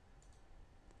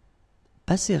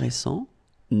 Passé récent,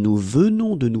 nous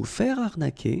venons de nous faire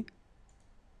arnaquer.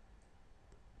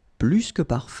 Plus que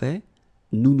parfait,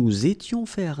 nous nous étions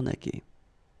fait arnaquer.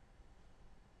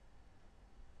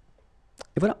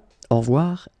 Et voilà, au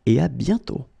revoir et à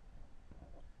bientôt.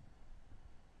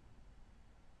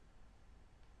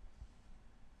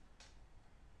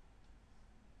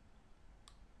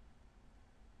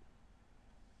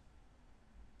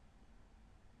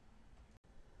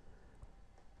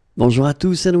 Bonjour à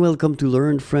tous and welcome to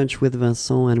Learn French with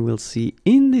Vincent, and we'll see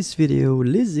in this video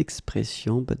les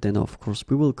expressions, but then of course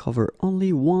we will cover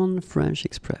only one French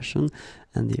expression,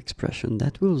 and the expression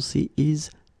that we'll see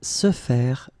is se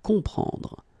faire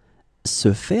comprendre.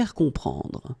 Se faire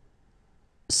comprendre.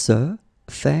 Se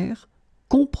faire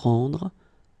comprendre.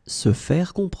 Se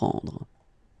faire comprendre.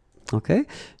 Okay,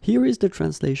 here is the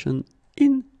translation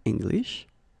in English,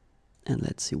 and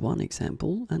let's see one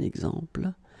example, un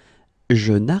exemple.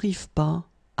 Je n'arrive pas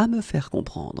à me faire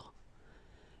comprendre.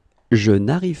 Je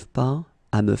n'arrive pas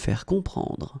à me faire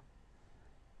comprendre.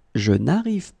 Je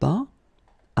n'arrive pas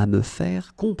à me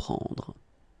faire comprendre.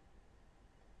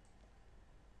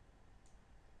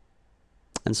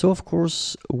 And so, of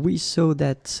course, we saw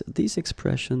that this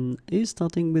expression is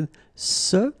starting with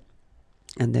se,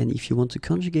 and then if you want to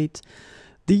conjugate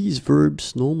these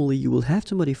verbs, normally you will have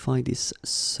to modify this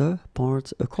se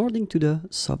part according to the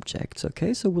subject,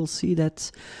 okay? So we'll see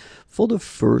that for the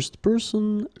first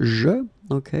person, je,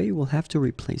 okay, you will have to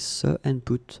replace se and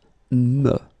put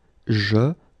me.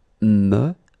 Je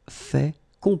me fais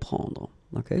comprendre,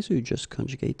 okay? So you just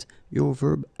conjugate your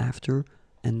verb after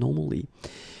and normally.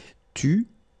 Tu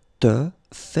te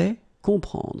fais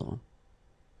comprendre,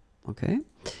 okay?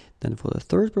 Then for the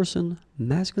third person,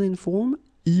 masculine form,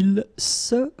 il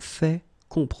se fait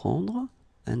comprendre,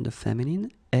 and the feminine,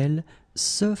 elle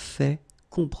se fait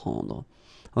comprendre.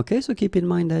 Okay, so keep in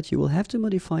mind that you will have to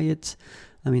modify it.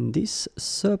 I mean, this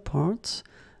se part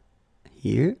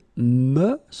here,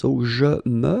 me, so je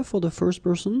me for the first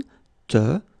person,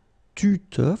 te, tu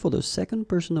te for the second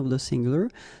person of the singular,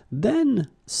 then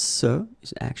se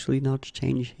is actually not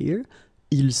changed here,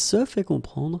 il se fait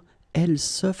comprendre, elle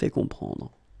se fait comprendre.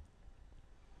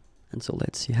 And so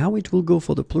let's see how it will go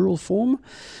for the plural form.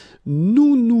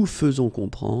 Nous nous faisons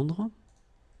comprendre.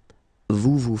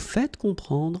 Vous vous faites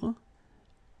comprendre.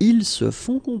 Ils se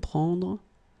font comprendre.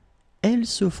 Elles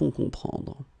se font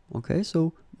comprendre. Okay,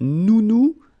 so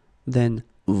nous, then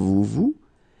vous.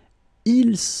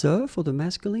 Ils se for the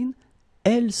masculine.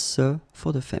 Elles se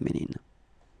for the feminine.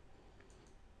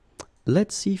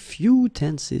 Let's see few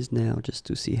tenses now just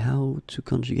to see how to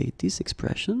conjugate this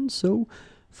expression. So,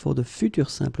 for the future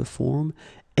simple form,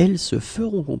 elles se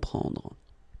feront comprendre.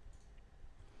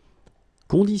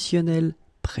 Conditionnel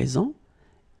présent,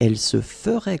 elles se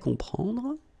feraient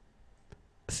comprendre.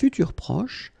 Futur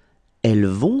proche, elles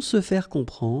vont se faire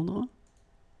comprendre.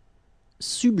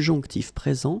 Subjonctif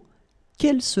présent,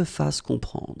 qu'elles se fassent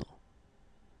comprendre.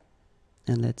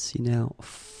 And let's see now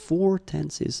 4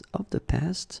 tenses of the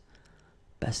past.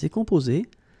 Passé composé,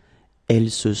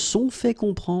 elles se sont fait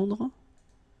comprendre.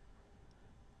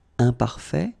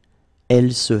 Imparfait,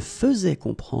 elles se faisaient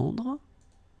comprendre.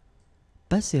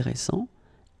 Passé récent,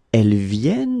 elles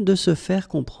viennent de se faire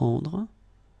comprendre.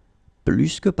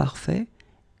 Plus que parfait,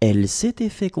 elles s'étaient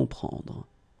fait comprendre.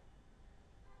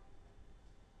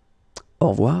 Au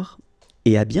revoir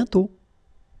et à bientôt.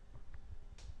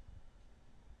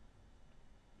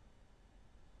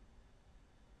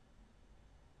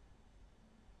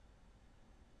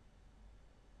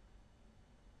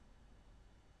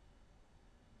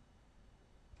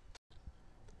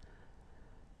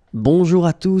 Bonjour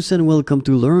à tous and welcome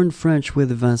to Learn French with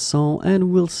Vincent,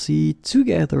 and we'll see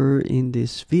together in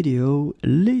this video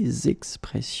les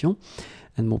expressions,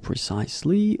 and more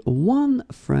precisely one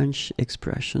French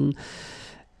expression,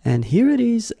 and here it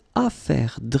is, à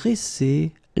faire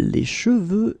dresser les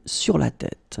cheveux sur la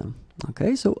tête.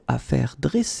 Okay, so à faire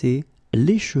dresser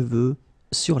les cheveux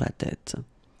sur la tête.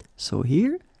 So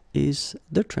here is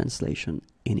the translation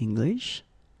in English.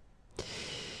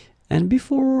 And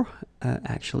before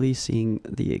actually seeing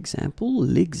the example,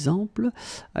 l'exemple,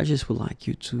 I just would like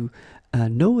you to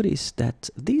notice that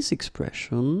this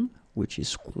expression, which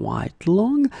is quite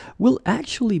long, will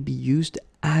actually be used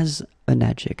as an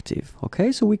adjective.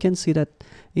 Okay, so we can see that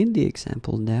in the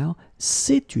example now,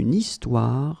 c'est une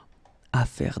histoire à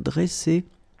faire dresser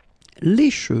les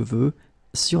cheveux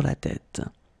sur la tête.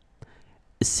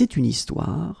 C'est une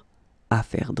histoire à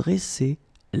faire dresser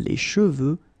les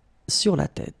cheveux sur la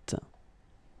tête.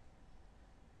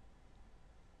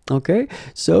 Okay,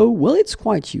 so, well, it's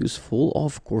quite useful.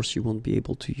 Of course, you won't be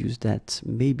able to use that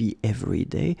maybe every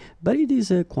day, but it is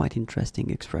a quite interesting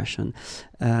expression.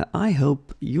 I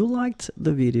hope you liked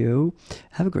the video.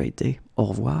 Have a great day. Au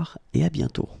revoir et à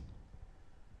bientôt.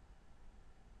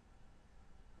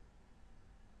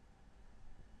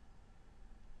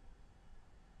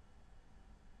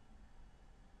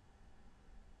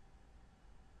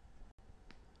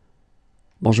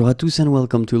 Bonjour à tous and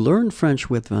welcome to Learn French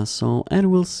with Vincent, and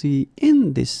we'll see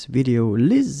in this video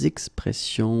les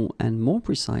expressions and more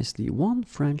precisely one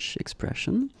French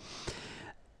expression.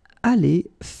 Aller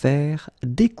faire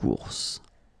des courses.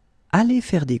 Aller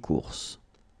faire des courses.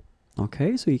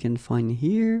 Okay, so you can find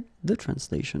here the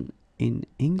translation in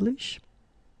English.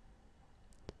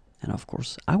 And of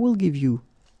course, I will give you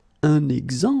an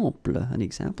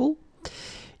example.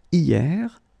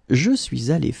 Hier, je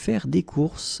suis allé faire des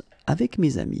courses avec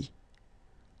mes amis.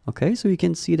 Okay, so you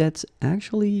can see that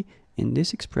actually in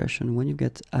this expression, when you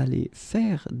get aller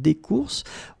faire des courses,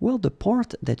 well, the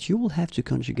part that you will have to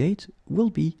conjugate will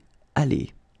be aller,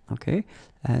 okay,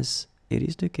 as it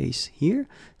is the case here.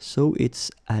 So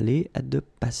it's aller at the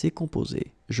passé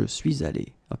composé. Je suis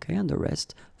allé, okay, and the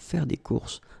rest, faire des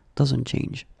courses, doesn't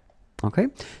change. Okay,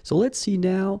 so let's see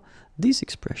now this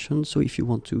expression. So if you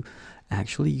want to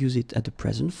actually use it at the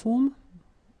present form,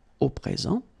 au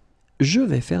présent, je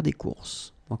vais faire des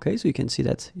courses. Okay, so you can see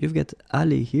that you've got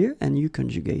aller here and you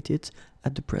conjugate it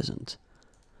at the present.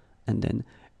 And then,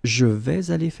 je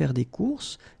vais aller faire des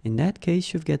courses. In that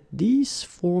case, you've got this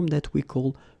form that we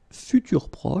call futur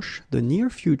proche, the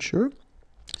near future.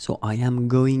 So I am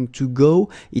going to go.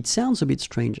 It sounds a bit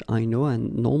strange, I know,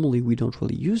 and normally we don't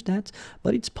really use that,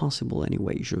 but it's possible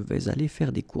anyway. Je vais aller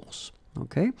faire des courses.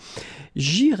 Okay,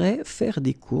 j'irai faire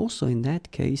des courses. So in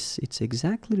that case, it's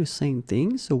exactly the same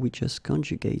thing. So we just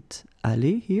conjugate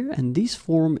aller here, and this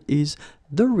form is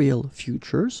the real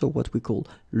future. So what we call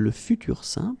le futur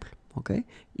simple. Okay,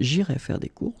 j'irai faire des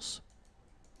courses.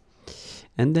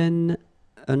 And then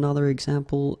another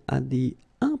example at the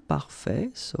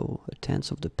imparfait, so a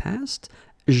tense of the past.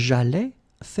 J'allais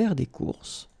faire des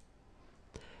courses.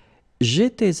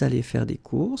 J'étais allé faire des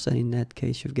courses, and in that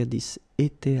case you've got this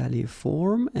été allé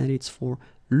form, and it's for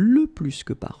le plus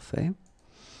que parfait.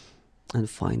 And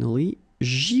finally,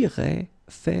 j'irai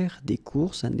faire des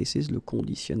courses, and this is le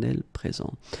conditionnel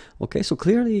présent. Okay, so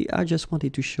clearly I just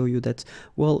wanted to show you that,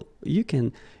 well, you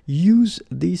can use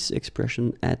this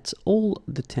expression at all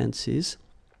the tenses,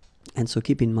 and so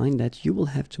keep in mind that you will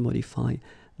have to modify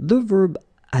the verb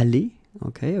aller,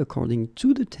 okay, according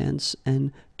to the tense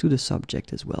and to the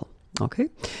subject as well. Okay,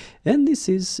 and this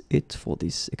is it for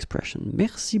this expression.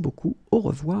 Merci beaucoup, au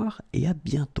revoir et à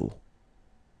bientôt.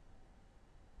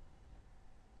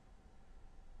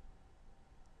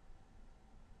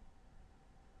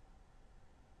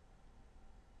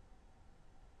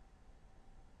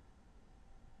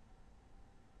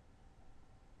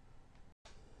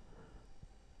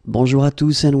 Bonjour à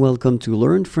tous and welcome to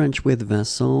Learn French with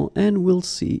Vincent, and we'll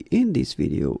see in this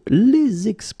video les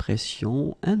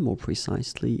expressions and more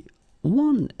precisely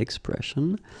one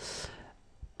expression,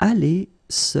 aller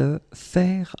se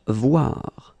faire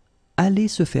voir. Aller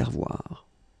se faire voir.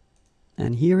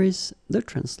 And here is the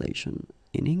translation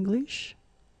in English.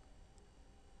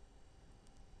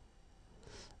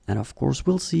 And of course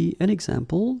we'll see an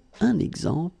example, un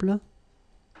exemple.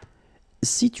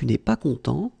 Si tu n'es pas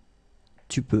content,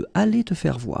 tu peux aller te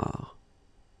faire voir.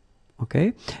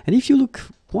 Okay? And if you look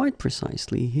quite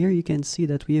precisely, here you can see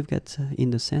that we have got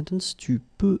in the sentence, tu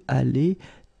peux aller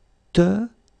te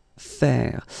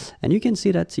faire. And you can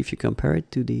see that if you compare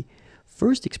it to the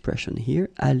first expression here,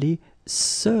 aller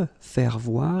se faire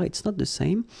voir, it's not the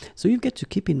same. So you've got to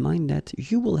keep in mind that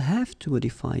you will have to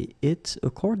modify it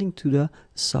according to the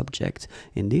subject.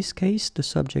 In this case, the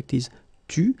subject is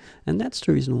tu, and that's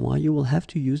the reason why you will have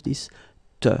to use this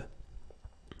te.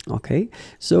 Okay,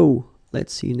 so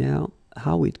let's see now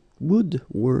how it would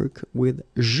work with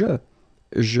je.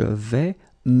 Je vais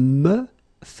me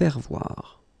faire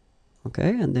voir.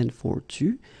 Okay, and then for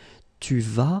tu, tu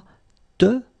vas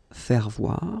te faire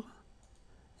voir.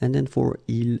 And then for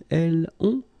il, elle,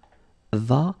 on,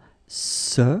 va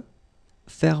se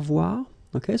faire voir.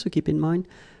 Okay, so keep in mind,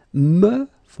 me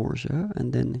for je,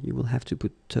 and then you will have to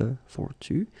put te for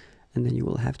tu, and then you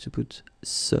will have to put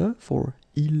se for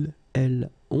il, elle,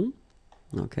 on.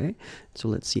 Okay, so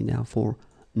let's see now for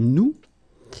nous.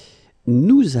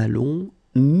 Nous allons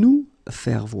nous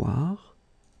faire voir.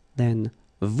 Then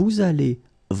vous allez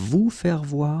vous faire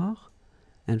voir.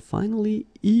 And finally,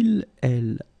 ils,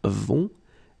 elles vont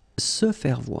se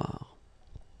faire voir.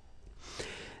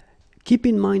 keep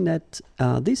in mind that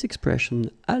this expression,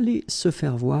 aller se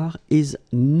faire voir, is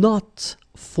not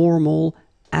formal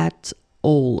at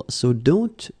all. So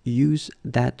don't use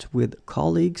that with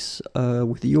colleagues,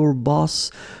 with your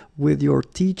boss, with your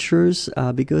teachers,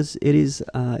 because it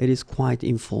is quite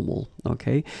informal.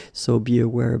 Okay, so be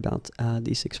aware about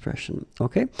this expression.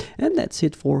 Okay, and that's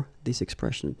it for this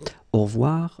expression. Au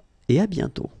revoir et à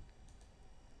bientôt.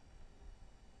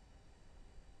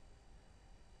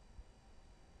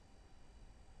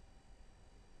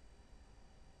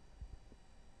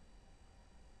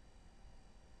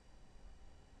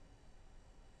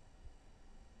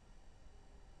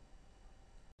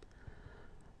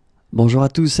 Bonjour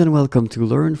à tous and welcome to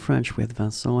Learn French with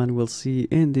Vincent, and we'll see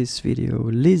in this video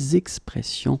les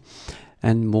expressions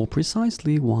and more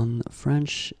precisely one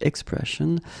French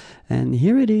expression, and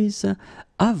here it is,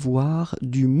 avoir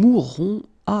du mouron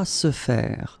à se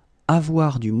faire.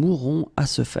 Avoir du mouron à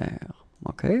se faire.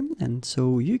 Okay, and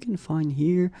so you can find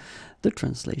here the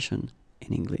translation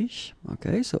in English.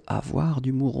 Okay, so avoir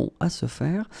du mouron à se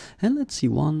faire, and let's see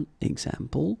one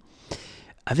example.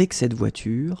 Avec cette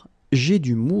voiture, j'ai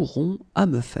du mouron à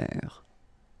me faire.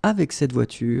 Avec cette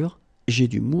voiture, j'ai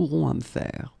du mouron à me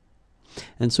faire.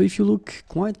 And so if you look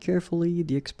quite carefully,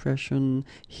 the expression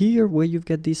here where you've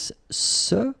got this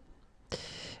se,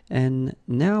 and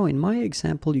now in my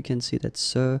example you can see that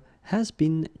se has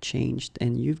been changed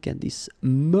and you've got this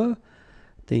me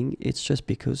thing. It's just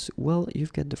because, well,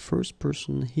 you've got the first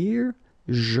person here,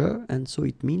 je, and so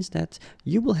it means that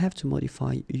you will have to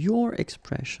modify your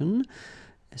expression,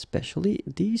 especially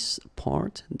this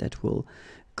part that will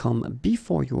come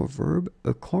before your verb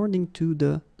according to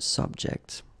the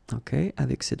subject. Okay,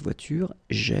 avec cette voiture,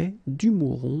 j'ai du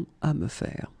mouron à me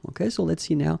faire. Okay, so let's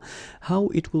see now how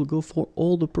it will go for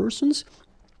all the persons.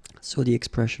 So the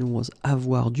expression was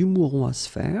avoir du mouron à se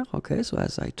faire. Okay, so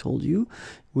as I told you,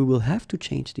 we will have to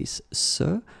change this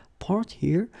se part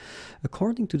here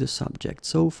according to the subject.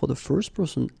 So for the first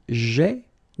person, j'ai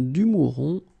du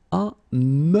mouron à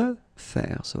me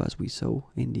faire, so as we saw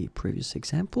in the previous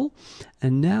example.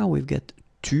 And now we've got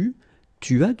tu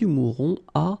as du mouron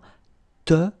à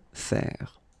te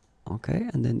faire. Okay,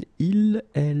 and then il,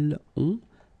 elle, on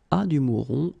a du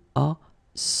mouron à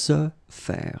se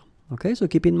faire. Okay, so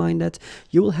keep in mind that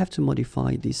you will have to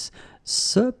modify this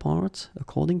se part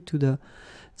according to the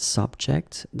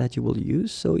subject that you will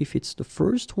use. So if it's the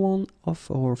first one of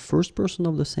our first person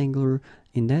of the singular,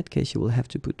 in that case you will have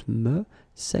to put me,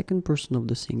 second person of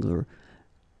the singular,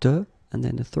 te, and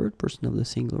then the third person of the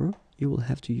singular, you will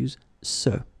have to use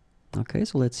se. Okay,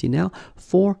 so let's see now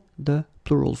for the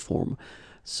plural form.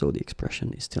 So the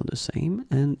expression is still the same,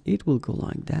 and it will go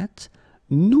like that.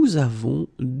 Nous avons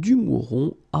du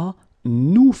mouron à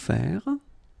nous faire.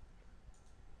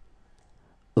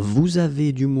 Vous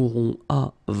avez du mouron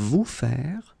à vous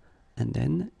faire. And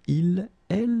then, ils,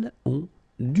 elles ont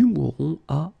du mouron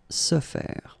à se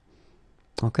faire.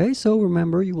 Okay, so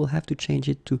remember you will have to change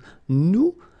it to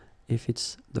nous if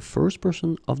it's the first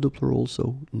person of the plural,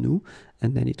 so nous,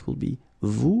 and then it will be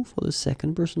vous for the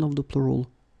second person of the plural,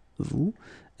 vous,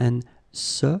 and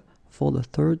se for the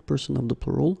third person of the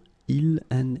plural, il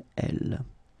and elle.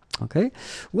 Okay,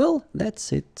 well,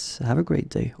 that's it. Have a great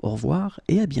day. Au revoir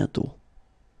et à bientôt.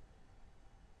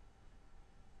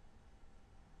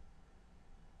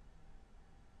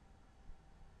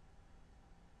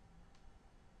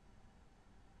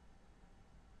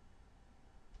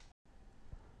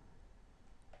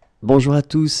 Bonjour à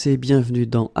tous et bienvenue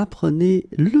dans Apprenez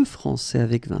le français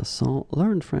avec Vincent,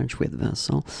 Learn French with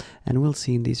Vincent, and we'll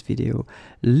see in this video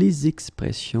les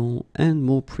expressions and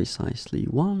more precisely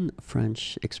one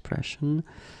French expression,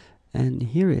 and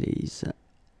here it is,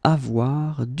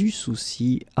 avoir du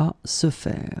souci à se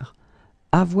faire,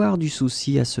 avoir du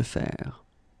souci à se faire,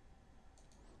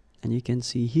 and you can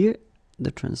see here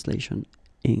the translation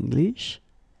English.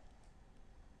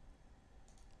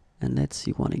 And let's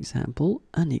see one example.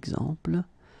 Un exemple.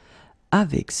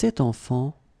 Avec cet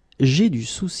enfant, j'ai du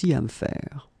souci à me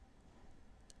faire.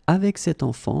 Avec cet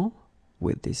enfant,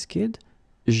 with this kid,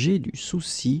 j'ai du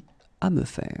souci à me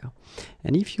faire.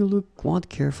 And if you look quite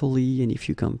carefully and if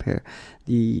you compare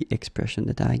the expression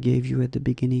that I gave you at the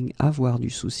beginning, avoir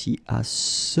du souci à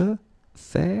se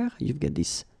faire, you've got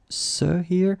this se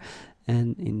here.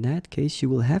 And in that case, you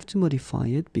will have to modify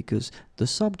it because the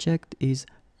subject is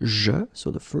je,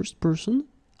 so the first person,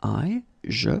 I,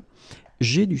 je,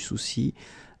 j'ai du souci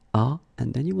à,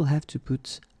 and then you will have to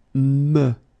put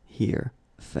me here,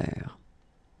 faire.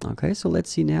 Okay, so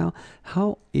let's see now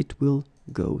how it will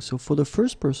go. So for the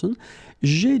first person,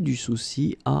 j'ai du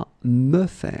souci à me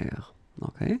faire.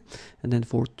 Okay, and then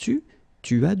for tu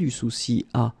as du souci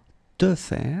à te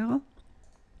faire.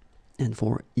 And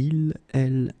for il,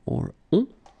 elle, or on,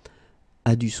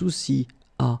 a du souci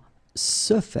à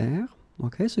se faire.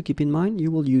 Okay, so keep in mind, you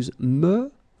will use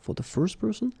me for the first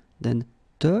person, then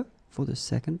te for the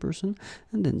second person,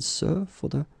 and then se for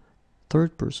the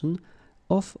third person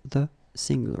of the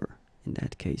singular in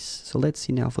that case. So let's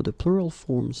see now for the plural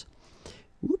forms.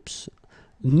 Oops.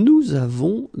 Nous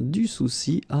avons du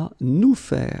souci à nous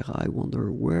faire. I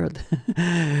wonder where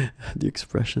the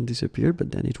expression disappeared, but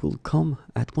then it will come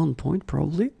at one point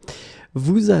probably.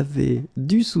 Vous avez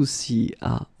du souci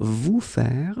à vous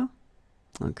faire.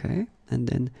 Okay, and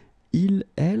then il,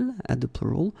 elle, at the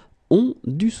plural, ont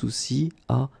du souci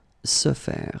à se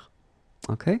faire.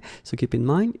 Okay, so keep in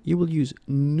mind, you will use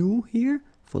nous here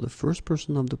for the first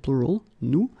person of the plural,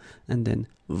 nous, and then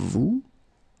vous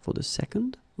for the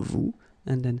second, vous,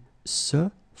 and then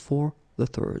se for the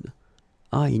third.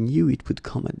 I knew it would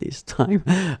come at this time.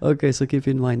 Okay, so keep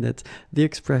in mind that the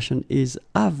expression is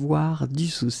avoir du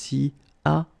souci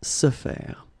à se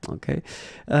faire. Okay.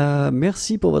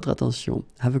 Merci pour votre attention.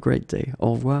 Have a great day.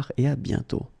 Au revoir et à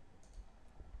bientôt.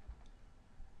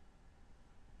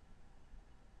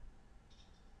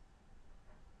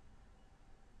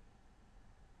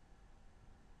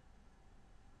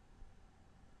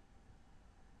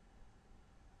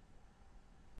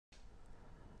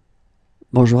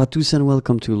 Bonjour à tous and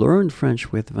welcome to Learn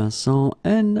French with Vincent,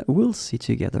 and we'll see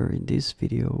together in this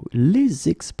video les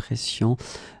expressions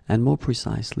and more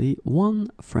precisely one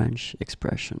French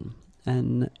expression.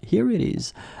 And here it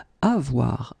is,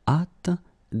 avoir hâte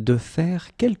de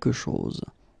faire quelque chose.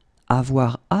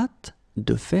 Avoir hâte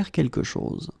de faire quelque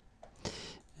chose.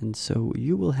 And so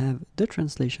you will have the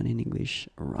translation in English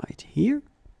right here.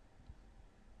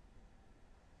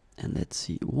 And let's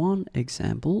see one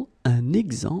example, un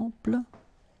exemple.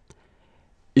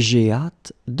 J'ai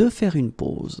hâte de faire une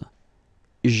pause.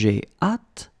 J'ai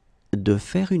hâte de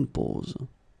faire une pause.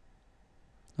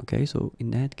 Okay, so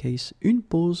in that case, une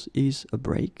pause is a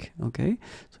break. Okay,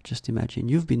 so just imagine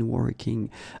you've been working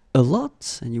a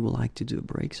lot and you would like to do a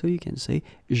break. So you can say,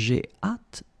 j'ai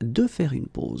hâte de faire une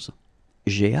pause.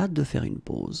 J'ai hâte de faire une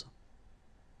pause.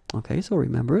 Okay, so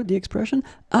remember the expression,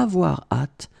 avoir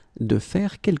hâte de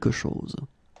faire quelque chose.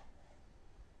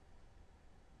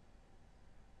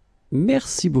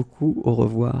 Merci beaucoup, au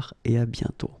revoir et à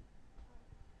bientôt.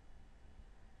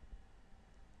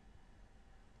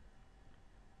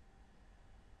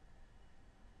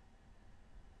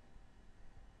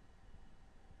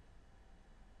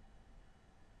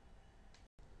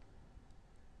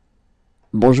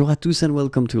 Bonjour à tous and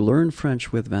welcome to Learn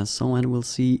French with Vincent, and we'll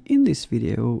see in this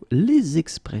video les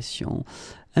expressions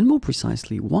and more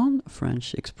precisely one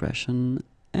French expression.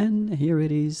 And here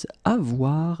it is,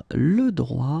 avoir le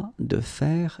droit de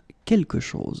faire quelque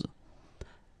chose.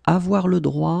 Avoir le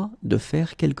droit de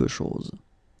faire quelque chose.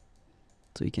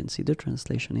 So you can see the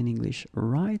translation in English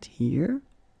right here.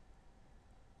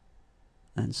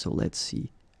 And so let's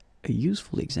see a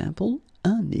useful example,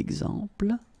 un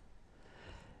exemple.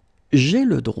 J'ai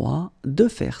le droit de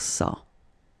faire ça.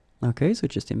 Okay, so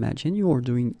just imagine you are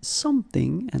doing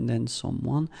something and then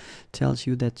someone tells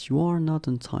you that you are not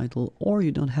entitled or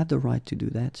you don't have the right to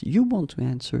do that. You want to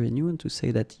answer and you want to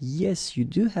say that yes, you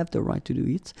do have the right to do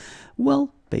it.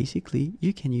 Well, basically,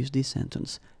 you can use this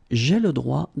sentence. J'ai le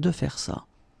droit de faire ça.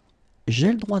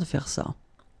 J'ai le droit de faire ça.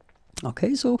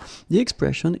 Okay, so the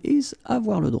expression is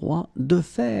avoir le droit de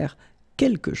faire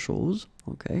quelque chose.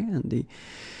 Okay, and the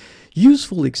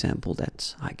useful example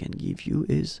that I can give you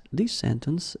is this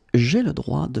sentence, j'ai le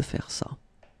droit de faire ça.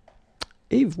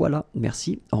 Et voilà,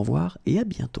 merci, au revoir et à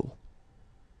bientôt.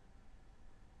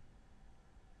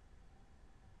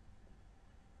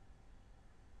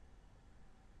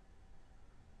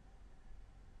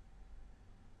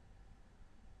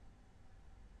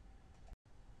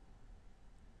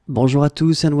 Bonjour à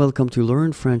tous and welcome to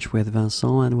Learn French with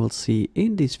Vincent, and we'll see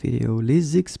in this video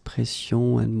les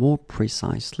expressions and more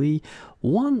precisely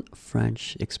one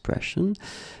French expression.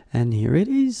 And here it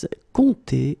is,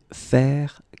 compter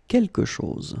faire quelque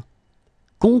chose.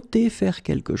 Compter faire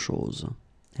quelque chose.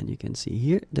 And you can see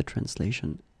here the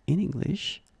translation in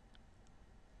English.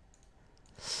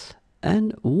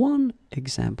 And one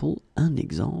example, un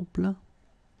exemple.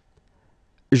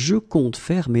 Je compte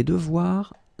faire mes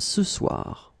devoirs ce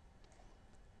soir.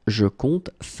 Je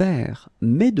compte faire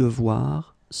mes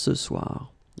devoirs ce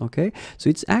soir. Okay, so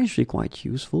it's actually quite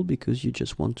useful because you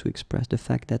just want to express the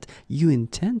fact that you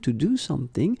intend to do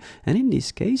something, and in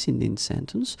this case, in this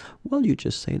sentence, well, you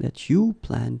just say that you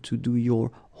plan to do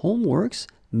your homeworks,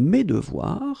 mes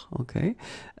devoirs, okay,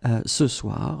 ce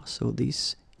soir, so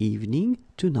this evening,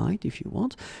 tonight if you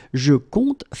want. Je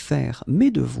compte faire mes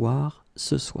devoirs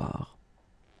ce soir.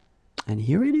 And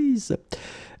here it is.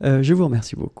 Je vous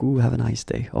remercie beaucoup. Have a nice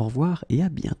day. Au revoir et à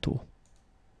bientôt.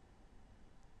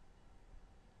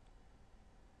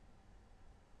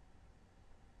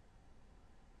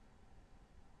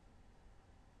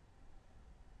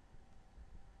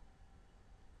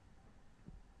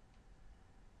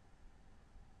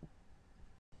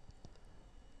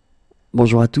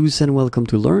 Bonjour à tous and welcome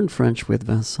to Learn French with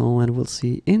Vincent, and we'll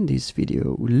see in this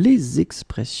video les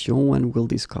expressions, and we'll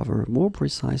discover more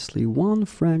precisely one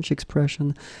French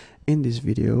expression in this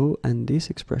video, and this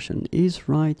expression is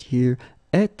right here,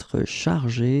 être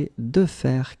chargé de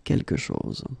faire quelque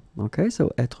chose. Okay,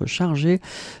 so être chargé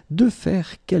de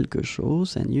faire quelque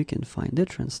chose, and you can find the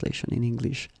translation in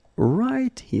English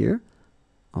right here.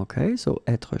 Okay, so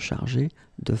être chargé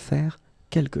de faire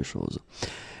quelque chose.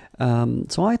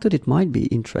 So I thought it might be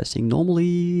interesting.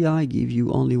 Normally I give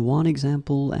you only one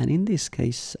example, and in this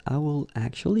case I will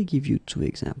actually give you two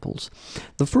examples.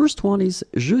 The first one is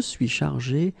je suis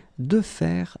chargé de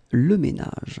faire le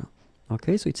ménage.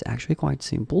 Okay, so it's actually quite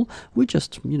simple. We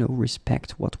just,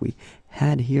 respect what we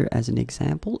had here as an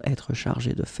example. Être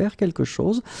chargé de faire quelque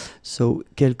chose. So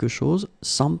quelque chose,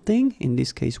 something. In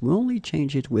this case, we only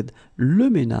change it with le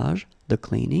ménage, the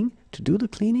cleaning, to do the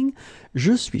cleaning.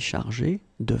 Je suis chargé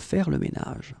de faire le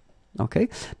ménage. Okay,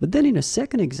 but then in a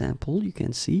second example, you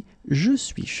can see je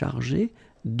suis chargé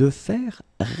de faire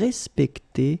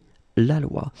respecter la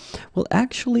loi. Well,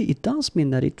 actually, it does mean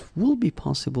that it will be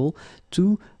possible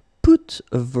to put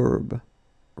a verb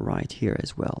right here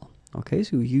as well. Okay,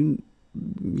 so you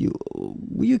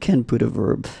can put a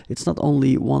verb. It's not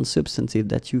only one substantive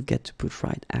that you get to put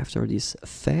right after this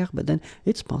faire, but then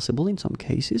it's possible in some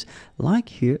cases, like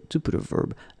here, to put a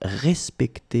verb.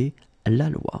 Respecter la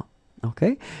loi.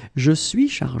 Okay, je suis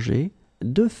chargé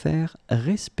de faire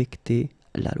respecter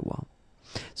la loi.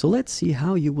 So let's see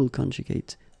how you will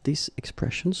conjugate this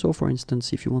expression. So for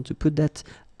instance, if you want to put that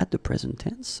at the present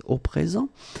tense, au présent,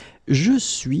 je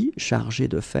suis chargé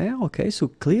de faire. Okay, so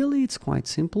clearly it's quite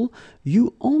simple.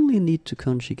 You only need to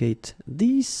conjugate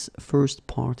this first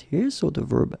part here, so the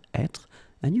verb être,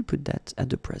 and you put that at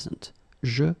the present.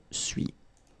 Je suis.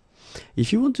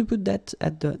 If you want to put that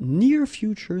at the near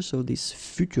future, so this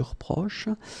futur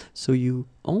proche, so you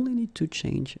only need to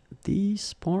change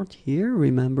this part here.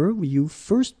 Remember, you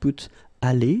first put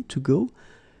aller, to go.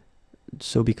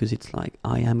 So because it's like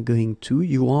I am going to,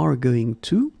 you are going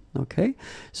to, okay?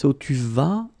 So tu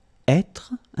vas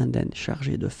être, and then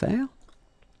chargé de faire.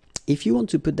 If you want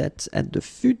to put that at the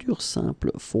futur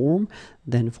simple form,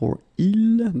 then for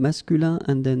il, masculin,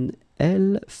 and then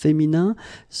elle, féminin,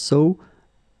 so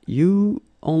you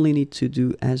only need to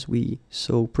do as we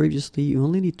saw previously, you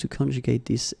only need to conjugate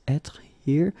this être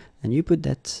here, and you put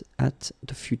that at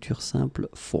the futur simple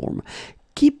form.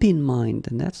 Keep in mind,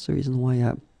 and that's the reason why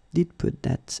I did put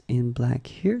that in black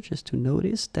here, just to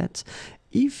notice that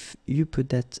if you put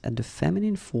that at the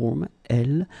feminine form,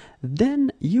 elle,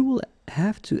 then you will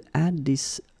have to add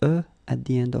this e at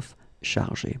the end of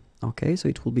chargé. Okay, so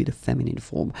it will be the feminine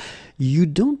form. You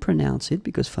don't pronounce it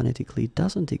because phonetically it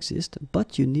doesn't exist,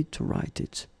 but you need to write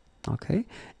it. Okay,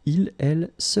 il,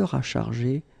 elle sera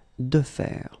chargé de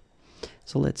faire.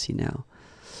 So let's see now.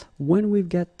 When we've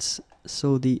got,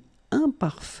 so the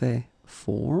imparfait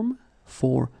form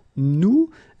for nous,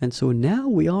 and so now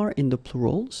we are in the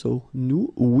plural, so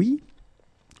nous, oui,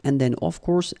 and then of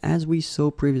course as we saw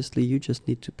previously you just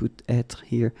need to put être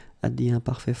here at the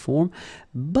imparfait form,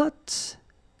 but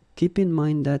keep in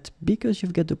mind that because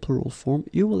you've got the plural form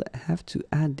you will have to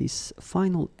add this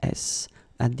final s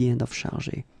at the end of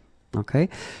chargé. Okay,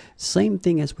 same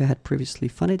thing as we had previously.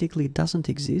 Phonetically it doesn't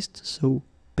exist, so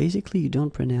basically you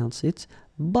don't pronounce it,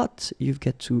 but you've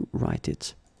got to write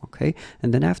it. Okay,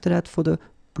 and then after that for the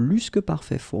plus que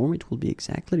parfait form it will be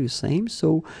exactly the same,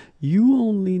 so you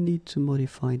only need to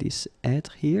modify this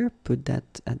être here, put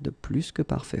that at the plus que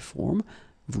parfait form,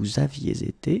 vous aviez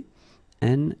été,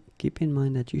 and keep in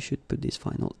mind that you should put this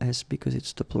final s because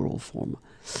it's the plural form.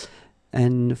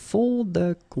 And for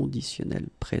the conditionnel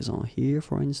présent here,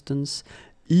 for instance,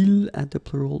 il at the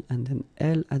plural and then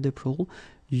elle at the plural,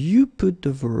 you put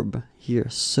the verb here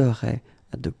serait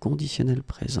at the conditionnel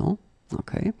présent,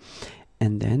 okay,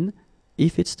 and then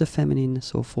if it's the feminine,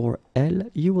 so for elle,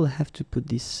 you will have to put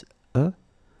this e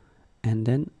and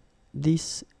then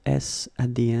this s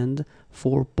at the end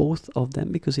for both of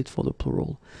them because it's for the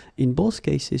plural. In both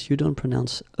cases, you don't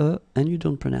pronounce e and you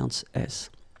don't pronounce s.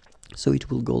 So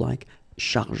it will go like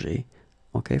chargé,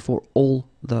 okay, for all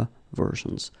the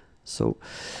versions. So,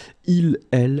 il,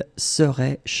 elle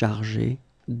serait chargé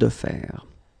de faire.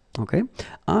 Okay,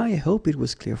 I hope it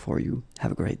was clear for you.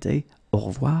 Have a great day. Au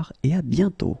revoir et à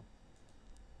bientôt.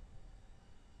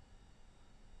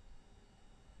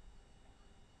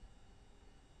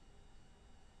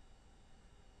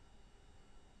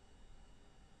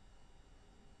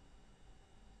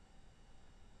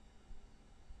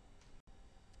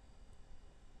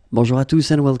 Bonjour à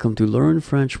tous and welcome to Learn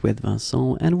French with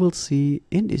Vincent, and we'll see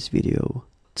in this video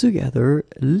together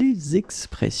les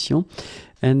expressions,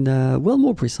 and well,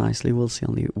 more precisely we'll see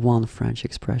only one French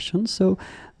expression. So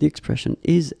the expression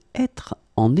is être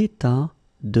en état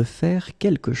de faire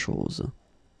quelque chose.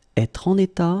 Être en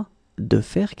état de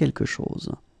faire quelque chose.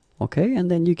 Okay, and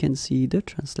then you can see the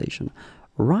translation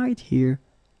right here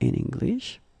in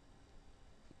English.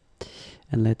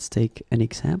 And let's take an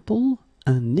example.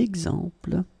 Un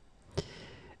exemple.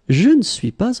 Je ne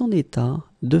suis pas en état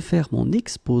de faire mon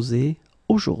exposé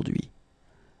aujourd'hui.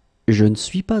 Je ne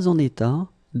suis pas en état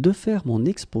de faire mon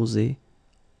exposé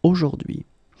aujourd'hui.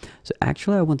 So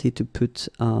actually I wanted to put,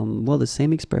 well, the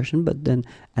same expression, but then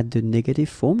at the negative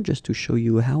form, just to show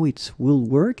you how it will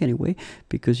work anyway,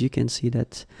 because you can see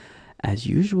that, as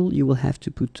usual, you will have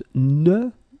to put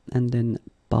ne and then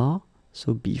pas,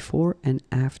 so before and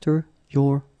after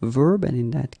your verb, and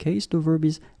in that case, the verb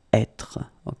is être,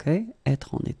 okay?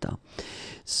 Être en état.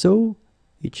 So,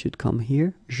 it should come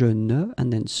here, je ne,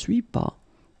 and then suis pas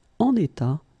en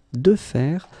état de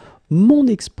faire mon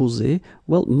exposé.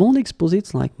 Well, mon exposé,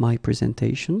 it's like my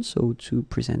presentation, so to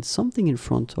present something in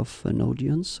front of an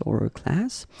audience or a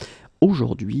class.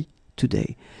 Aujourd'hui,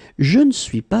 today. Je ne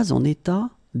suis pas en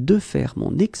état de faire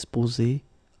mon exposé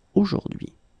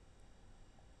aujourd'hui.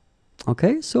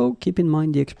 Okay, so keep in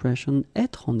mind the expression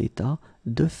être en état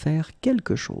de faire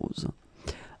quelque chose.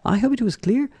 I hope it was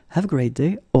clear. Have a great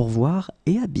day. Au revoir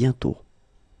et à bientôt.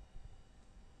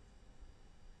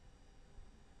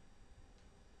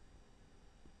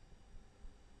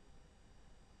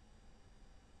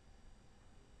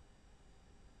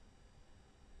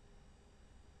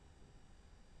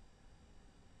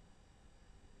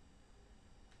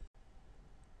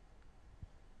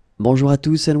 Bonjour à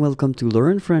tous and welcome to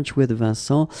Learn French with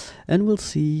Vincent, and we'll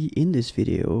see in this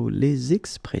video les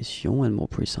expressions, and more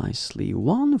precisely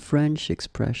one French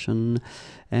expression,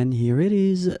 and here it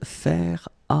is, faire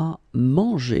à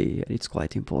manger. It's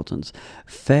quite important.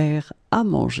 Faire à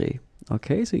manger.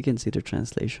 Okay, so you can see the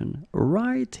translation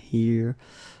right here.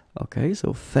 Okay,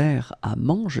 so faire à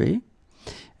manger.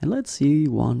 And let's see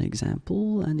one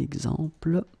example. Un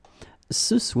exemple.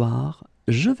 Ce soir,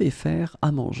 je vais faire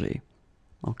à manger.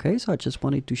 Okay, so I just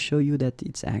wanted to show you that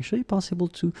it's actually possible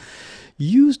to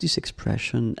use this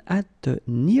expression at the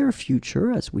near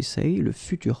future, as we say, le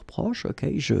futur proche.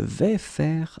 Okay, je vais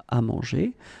faire à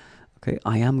manger. Okay,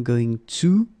 I am going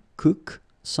to cook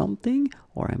something,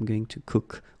 or I'm going to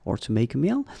cook or to make a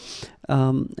meal.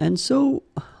 And so,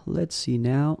 let's see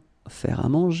now, faire à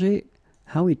manger,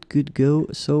 how it could go.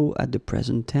 So at the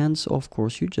present tense, of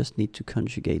course, you just need to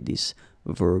conjugate this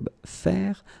verb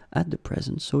faire at the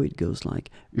present, so it goes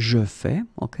like je fais,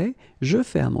 okay? Je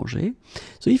fais à manger.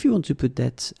 So if you want to put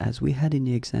that, as we had in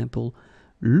the example,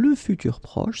 le futur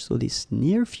proche, so this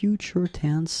near future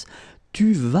tense,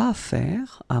 tu vas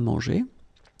faire à manger.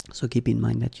 So keep in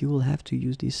mind that you will have to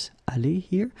use this aller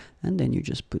here, and then you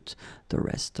just put the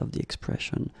rest of the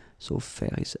expression. So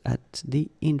faire is at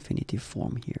the infinitive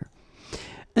form here.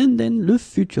 And then le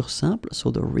futur simple, so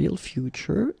the real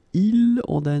future, il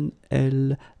or then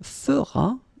elle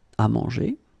fera à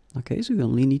manger. Okay, so you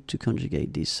only need to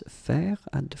conjugate this faire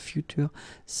at the future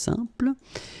simple.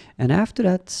 And after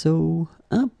that, so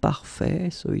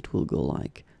imparfait, so it will go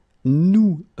like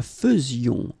nous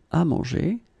faisions à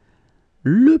manger.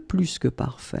 Le plus que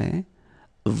parfait,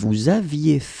 vous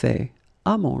aviez fait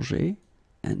à manger.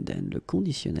 And then le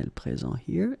conditionnel présent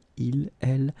here, il,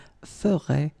 elle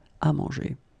ferait à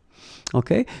manger.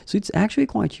 Okay, so it's actually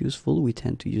quite useful. We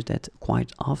tend to use that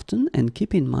quite often, and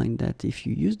keep in mind that if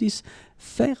you use this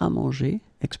faire à manger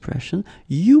expression,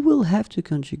 you will have to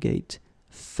conjugate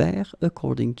faire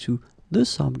according to the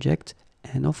subject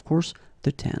and of course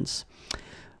the tense.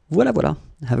 Voilà, voilà.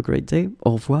 Have a great day.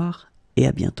 Au revoir et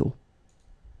à bientôt.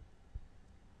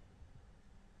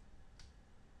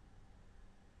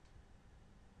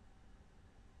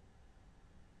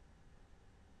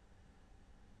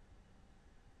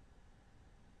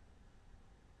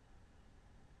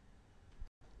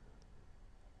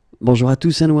 Bonjour à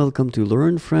tous and welcome to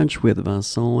Learn French with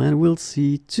Vincent, and we'll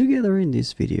see together in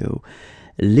this video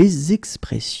les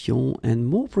expressions, and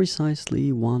more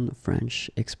precisely one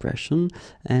French expression,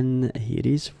 and it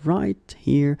is right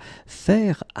here,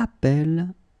 faire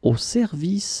appel au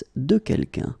service de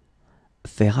quelqu'un.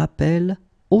 Faire appel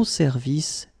au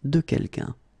service de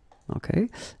quelqu'un. Okay,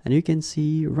 and you can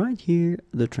see right here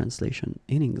the translation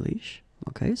in English.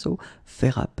 Okay, so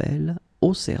faire appel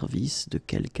au service de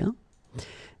quelqu'un.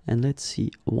 And let's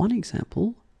see one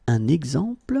example. Un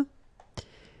exemple.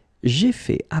 J'ai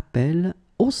fait appel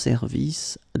au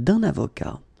service d'un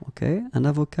avocat. okay? An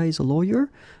avocat is a lawyer,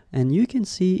 and you can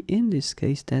see in this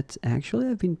case that actually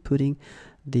I've been putting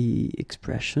the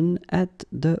expression at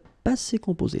the passé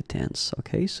composé tense,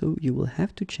 okay? So you will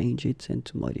have to change it and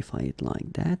to modify it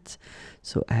like that.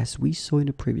 So as we saw in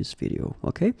the previous video,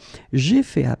 okay? J'ai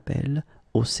fait appel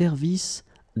au service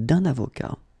d'un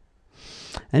avocat.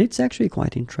 And it's actually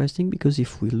quite interesting because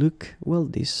if we look, well,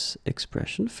 this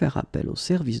expression, faire appel au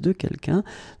service de quelqu'un,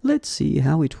 let's see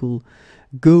how it will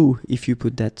go if you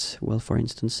put that, well, for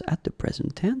instance, at the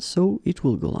present tense. So it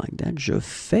will go like that. Je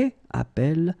fais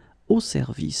appel au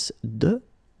service de,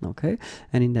 okay?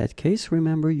 And in that case,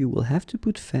 remember, you will have to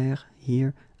put faire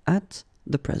here at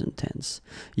the present tense.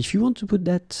 If you want to put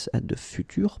that at the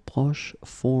futur proche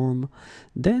form,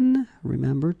 then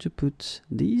remember to put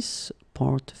this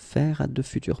part faire at the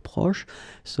futur proche.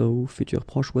 So futur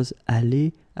proche was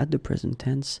aller at the present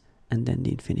tense and then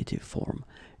the infinitive form.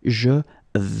 Je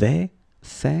vais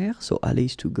faire, so aller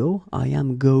is to go, I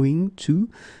am going to,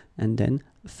 and then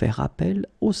faire appel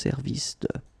au service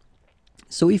de.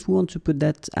 So if we want to put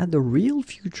that at the real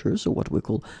future, so what we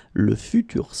call le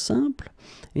futur simple,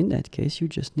 in that case you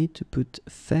just need to put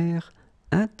faire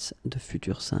at the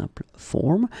futur simple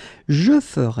form. Je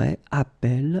ferai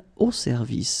appel au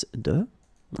service de.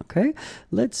 Okay,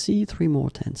 let's see 3 more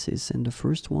tenses. And the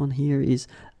first one here is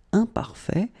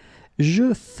imparfait.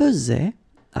 Je faisais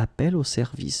appel au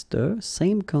service de.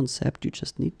 Same concept, you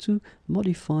just need to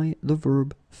modify the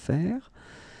verb faire.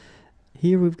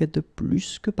 Here we've got the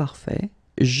plus que parfait.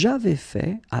 J'avais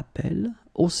fait appel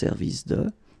au service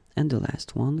de. And the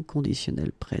last one,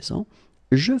 conditionnel présent.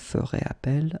 Je ferai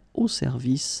appel au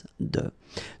service de.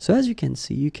 So as you can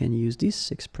see, you can use this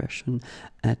expression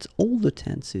at all the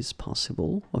tenses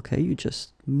possible. Okay, you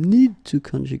just need to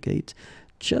conjugate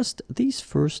just this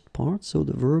first part, so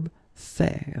the verb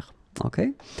faire.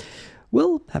 Okay?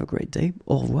 Well, have a great day.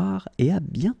 Au revoir et à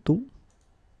bientôt.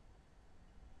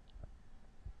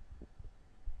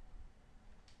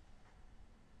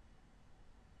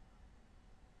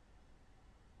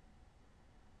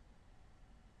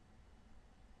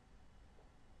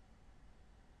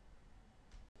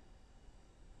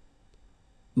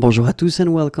 Bonjour à tous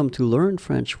and welcome to Learn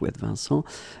French with Vincent,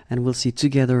 and we'll see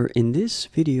together in this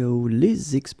video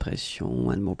les expressions,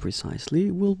 and more precisely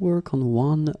we'll work on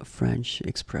one French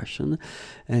expression,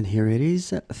 and here it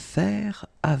is, faire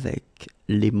avec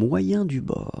les moyens du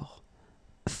bord.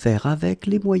 Faire avec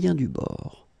les moyens du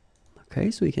bord.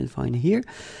 Okay, so you can find here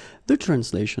the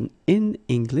translation in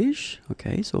English.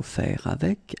 Okay, so faire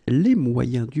avec les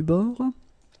moyens du bord,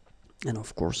 and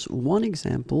of course one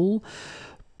example.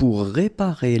 Pour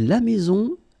réparer la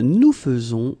maison, nous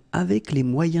faisons avec les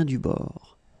moyens du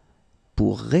bord.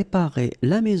 Pour réparer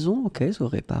la maison, okay, so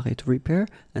réparer, to repair,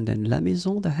 and then la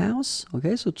maison, the house,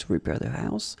 okay, so to repair the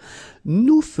house,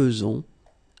 nous faisons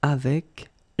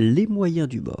avec les moyens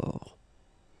du bord.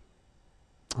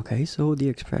 Okay, so the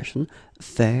expression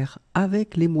faire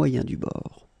avec les moyens du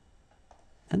bord.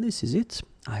 And this is it.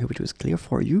 I hope it was clear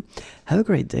for you. Have a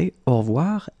great day. Au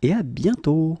revoir et à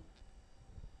bientôt.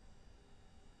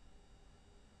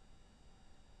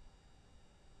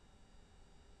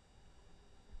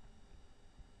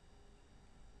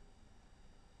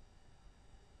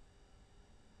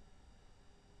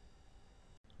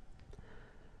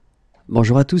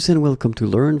 Bonjour à tous and welcome to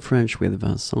Learn French with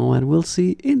Vincent, and we'll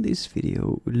see in this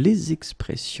video les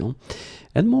expressions,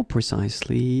 and more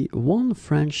precisely one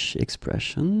French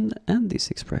expression, and this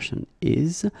expression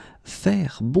is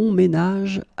faire bon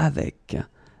ménage avec.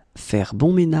 Faire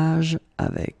bon ménage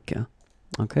avec.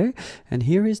 Okay, and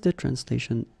here is the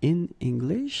translation in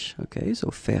English. Okay,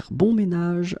 so faire bon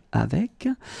ménage avec,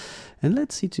 and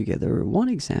let's see together one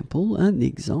example, un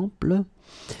exemple.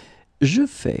 Je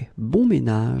fais bon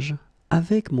ménage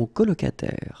avec mon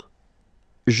colocataire.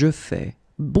 Je fais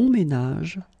bon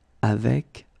ménage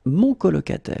avec mon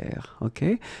colocataire.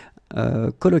 Okay?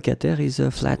 Colocataire is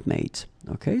a flatmate.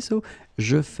 Okay? So,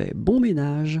 je fais bon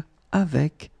ménage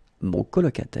avec mon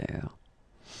colocataire.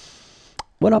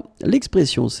 Voilà,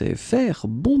 l'expression c'est faire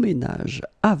bon ménage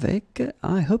avec.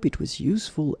 I hope it was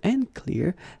useful and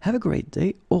clear. Have a great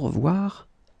day. Au revoir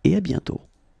et à bientôt.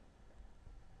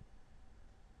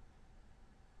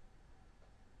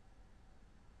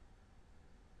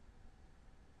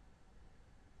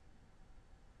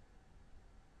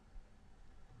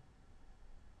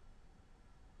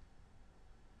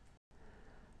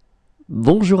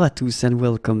 Bonjour à tous and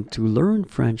welcome to Learn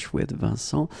French with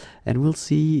Vincent, and we'll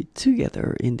see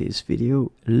together in this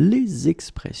video les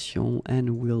expressions,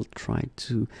 and we'll try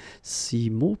to see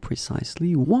more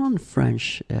precisely one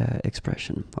French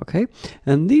expression, okay?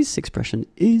 And this expression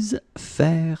is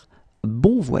faire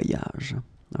bon voyage,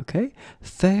 Okay,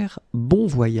 faire bon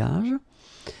voyage.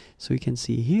 So you can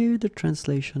see here the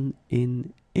translation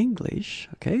in English.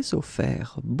 Okay, so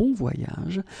faire bon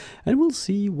voyage. And we'll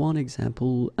see one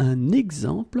example, an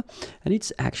exemple. And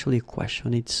it's actually a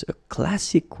question. It's a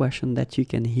classic question that you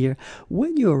can hear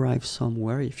when you arrive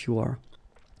somewhere, if you are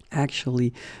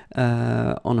actually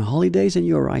on holidays and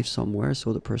you arrive somewhere.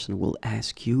 So the person will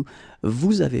ask you,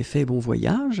 vous avez fait bon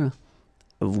voyage?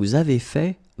 Vous avez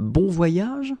fait bon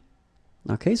voyage?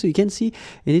 Okay, so you can see,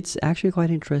 and it's actually quite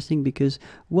interesting because,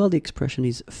 well, the expression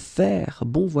is faire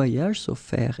bon voyage. So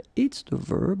faire, it's the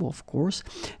verb, of course.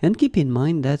 And keep in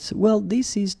mind that, well,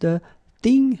 this is the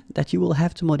thing that you will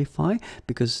have to modify,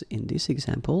 because in this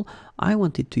example, I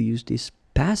wanted to use this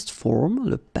past form,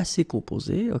 le passé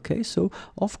composé. Okay, so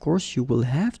of course you will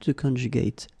have to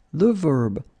conjugate the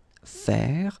verb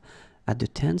faire at the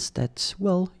tense that,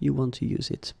 well, you want to use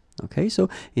it. Okay, so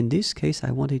in this case,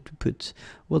 I wanted to put,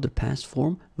 well, the past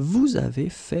form, vous avez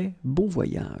fait bon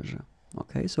voyage.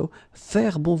 Okay, so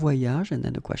faire bon voyage, and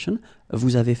then the question,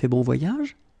 vous avez fait bon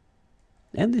voyage?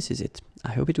 And this is it.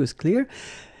 I hope it was clear.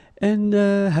 And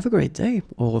have a great day.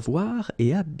 Au revoir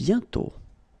et à bientôt.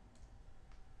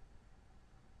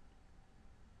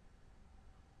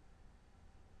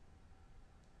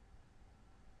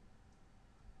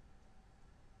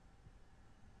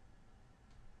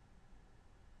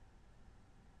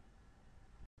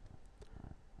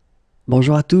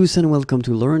 Bonjour à tous and welcome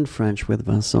to Learn French with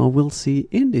Vincent. We'll see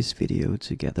in this video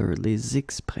together les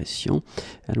expressions,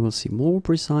 and we'll see more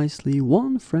precisely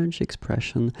one French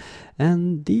expression,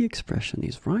 and the expression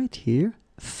is right here,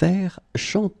 faire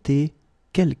chanter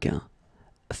quelqu'un.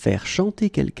 Faire chanter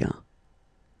quelqu'un.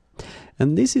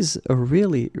 And this is a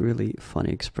really, really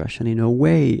funny expression in a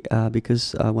way,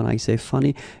 because when I say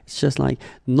funny, it's just like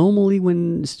normally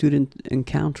when students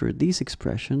encounter this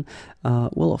expression,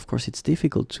 well, of course, it's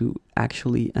difficult to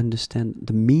actually understand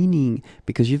the meaning,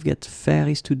 because you've got faire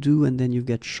is to do, and then you've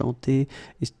got chanter,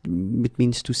 it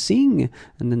means to sing,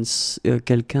 and then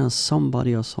quelqu'un,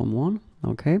 somebody or someone,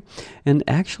 okay? And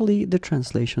actually, the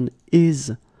translation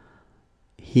is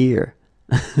here.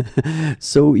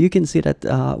 So you can see that,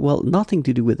 well, nothing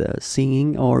to do with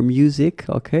singing or music,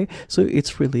 okay? So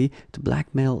it's really to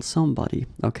blackmail somebody,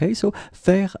 okay? So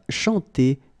faire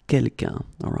chanter quelqu'un,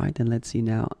 all right? And let's see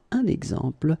now un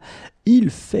exemple. Il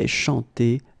fait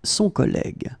chanter son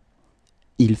collègue.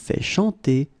 Il fait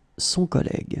chanter son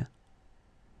collègue.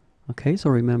 Okay, so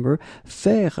remember,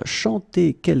 faire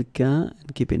chanter quelqu'un,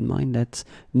 and keep in mind that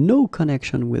no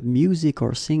connection with music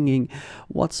or singing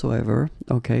whatsoever.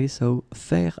 Okay, so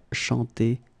faire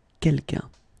chanter quelqu'un.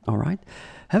 All right,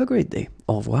 have a great day.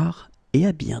 Au revoir et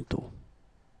à bientôt.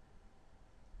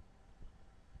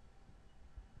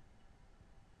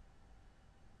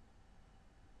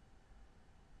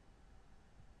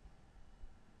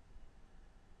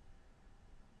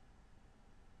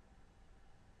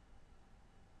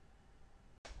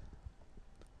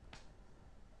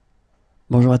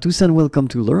 Bonjour à tous and welcome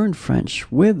to Learn French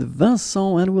with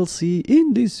Vincent, and we'll see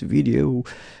in this video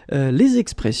les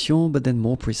expressions, but then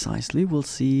more precisely we'll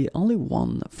see only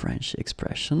one French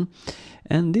expression,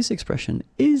 and this expression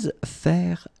is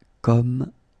faire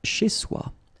comme chez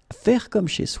soi. Faire comme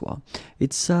chez soi.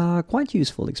 It's a quite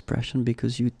useful expression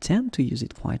because you tend to use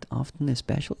it quite often,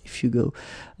 especially if you go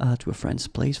to a friend's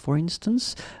place, for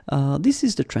instance. This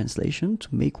is the translation, to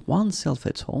make oneself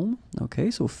at home.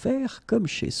 Okay, so faire comme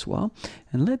chez soi.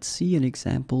 And let's see an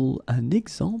example. Un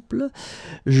exemple.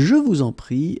 Je vous en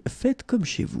prie, faites comme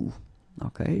chez vous.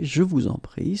 Okay, je vous en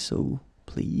prie, so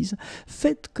please,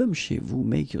 faites comme chez vous,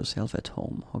 make yourself at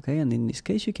home, okay? And in this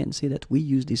case, you can see that we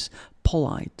use this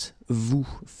polite vous,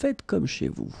 faites comme chez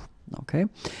vous, okay?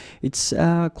 It's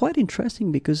quite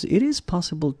interesting because it is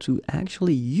possible to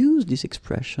actually use this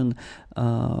expression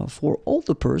for all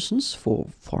the persons.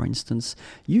 For instance,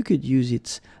 you could use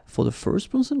it for the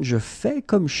first person, je fais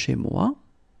comme chez moi,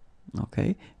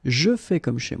 okay? Je fais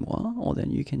comme chez moi, or then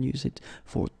you can use it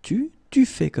for tu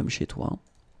fais comme chez toi.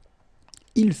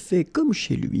 Il fait comme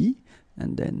chez lui,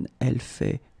 and then elle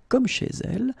fait comme chez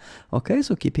elle. Okay,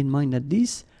 so keep in mind that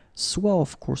this soi,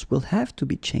 of course, will have to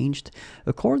be changed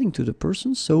according to the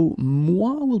person. So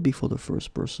moi will be for the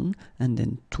first person, and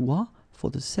then toi for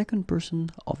the second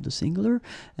person of the singular,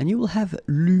 and you will have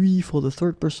lui for the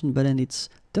third person, but then it's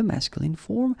the masculine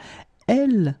form.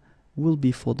 Elle will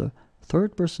be for the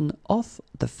third person of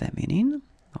the feminine.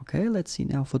 Okay, let's see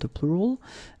now for the plural,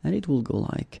 and it will go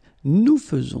like nous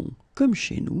faisons comme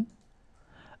chez nous,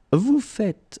 vous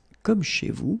faites comme chez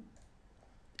vous,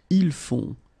 ils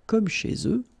font comme chez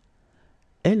eux,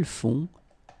 elles font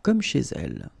comme chez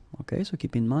elles. Okay, so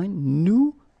keep in mind,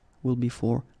 nous will be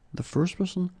for the first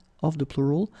person of the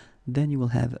plural, then you will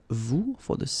have vous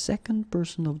for the second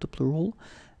person of the plural,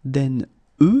 then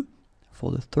eux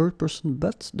for the third person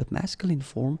but the masculine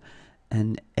form,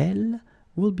 and elle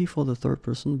will be for the third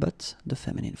person but the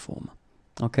feminine form.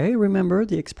 Okay, remember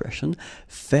the expression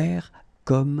faire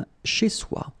comme chez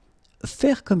soi.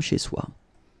 Faire comme chez soi.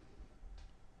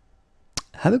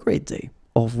 Have a great day.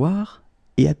 Au revoir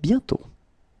et à bientôt.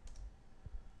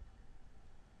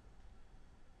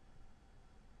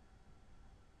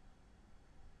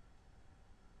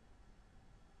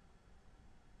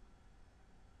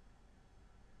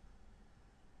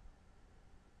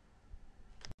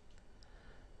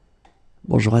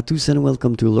 Bonjour à tous and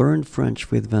welcome to Learn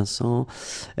French with Vincent,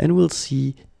 and we'll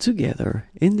see together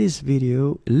in this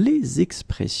video les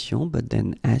expressions, but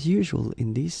then as usual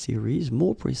in this series,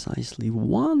 more precisely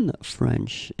one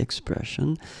French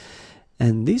expression,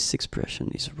 and this expression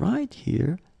is right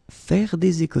here, faire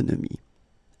des économies.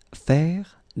 Faire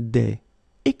des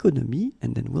économies,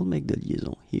 and then we'll make the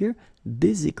liaison here,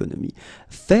 des économies.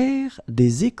 Faire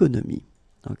des économies.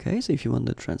 Okay, so if you want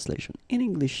the translation in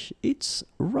English, it's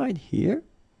right here.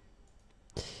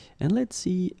 And let's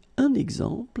see un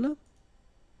exemple.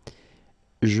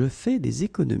 Je fais des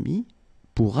économies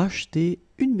pour acheter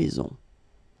une maison.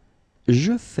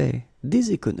 Je fais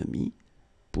des économies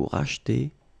pour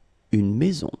acheter une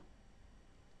maison.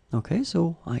 Okay,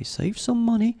 so I save some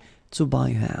money to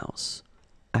buy a house.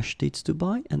 Acheter, it's to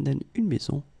buy, and then une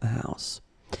maison, a house.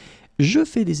 Je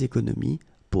fais des économies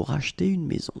pour acheter une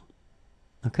maison.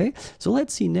 Okay, so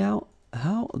let's see now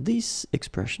how this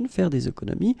expression, faire des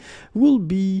économies, will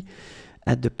be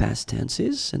at the past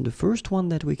tenses. And the first one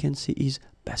that we can see is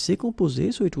passé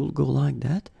composé, so it will go like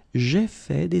that. J'ai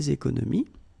fait des économies.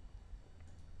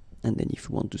 And then if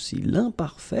you want to see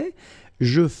l'imparfait,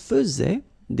 je faisais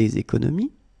des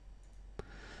économies.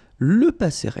 Le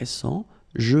passé récent,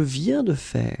 je viens de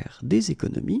faire des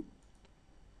économies.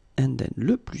 And then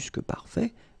le plus que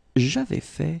parfait, j'avais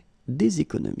fait des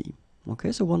économies.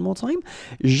 Okay, so one more time.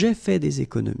 J'ai fait des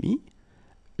économies.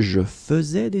 Je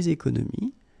faisais des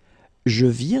économies. Je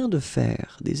viens de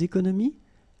faire des économies.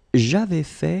 J'avais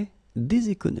fait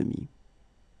des économies.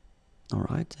 All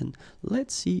right, and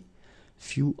let's see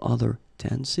few other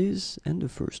tenses. And the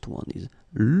first one is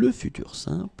le futur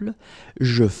simple.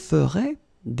 Je ferai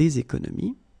des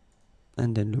économies.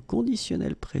 And then le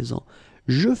conditionnel présent.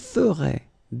 Je ferai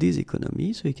des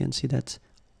économies. So you can see that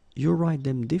you write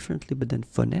them differently, but then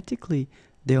phonetically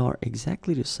they are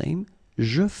exactly the same.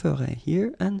 Je ferai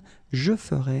here and je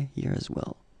ferai here as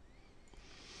well.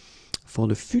 For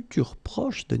the futur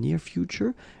proche, the near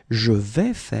future, je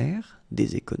vais faire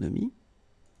des économies.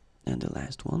 And the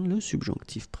last one, le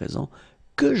subjonctif présent,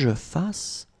 que je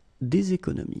fasse des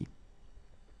économies.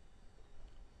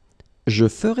 Je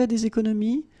ferai des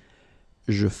économies,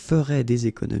 je ferai des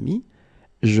économies,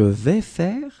 je vais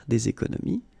faire des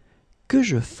économies, que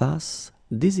je fasse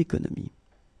des économies.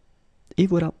 Et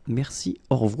voilà, merci,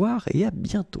 au revoir et à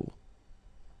bientôt.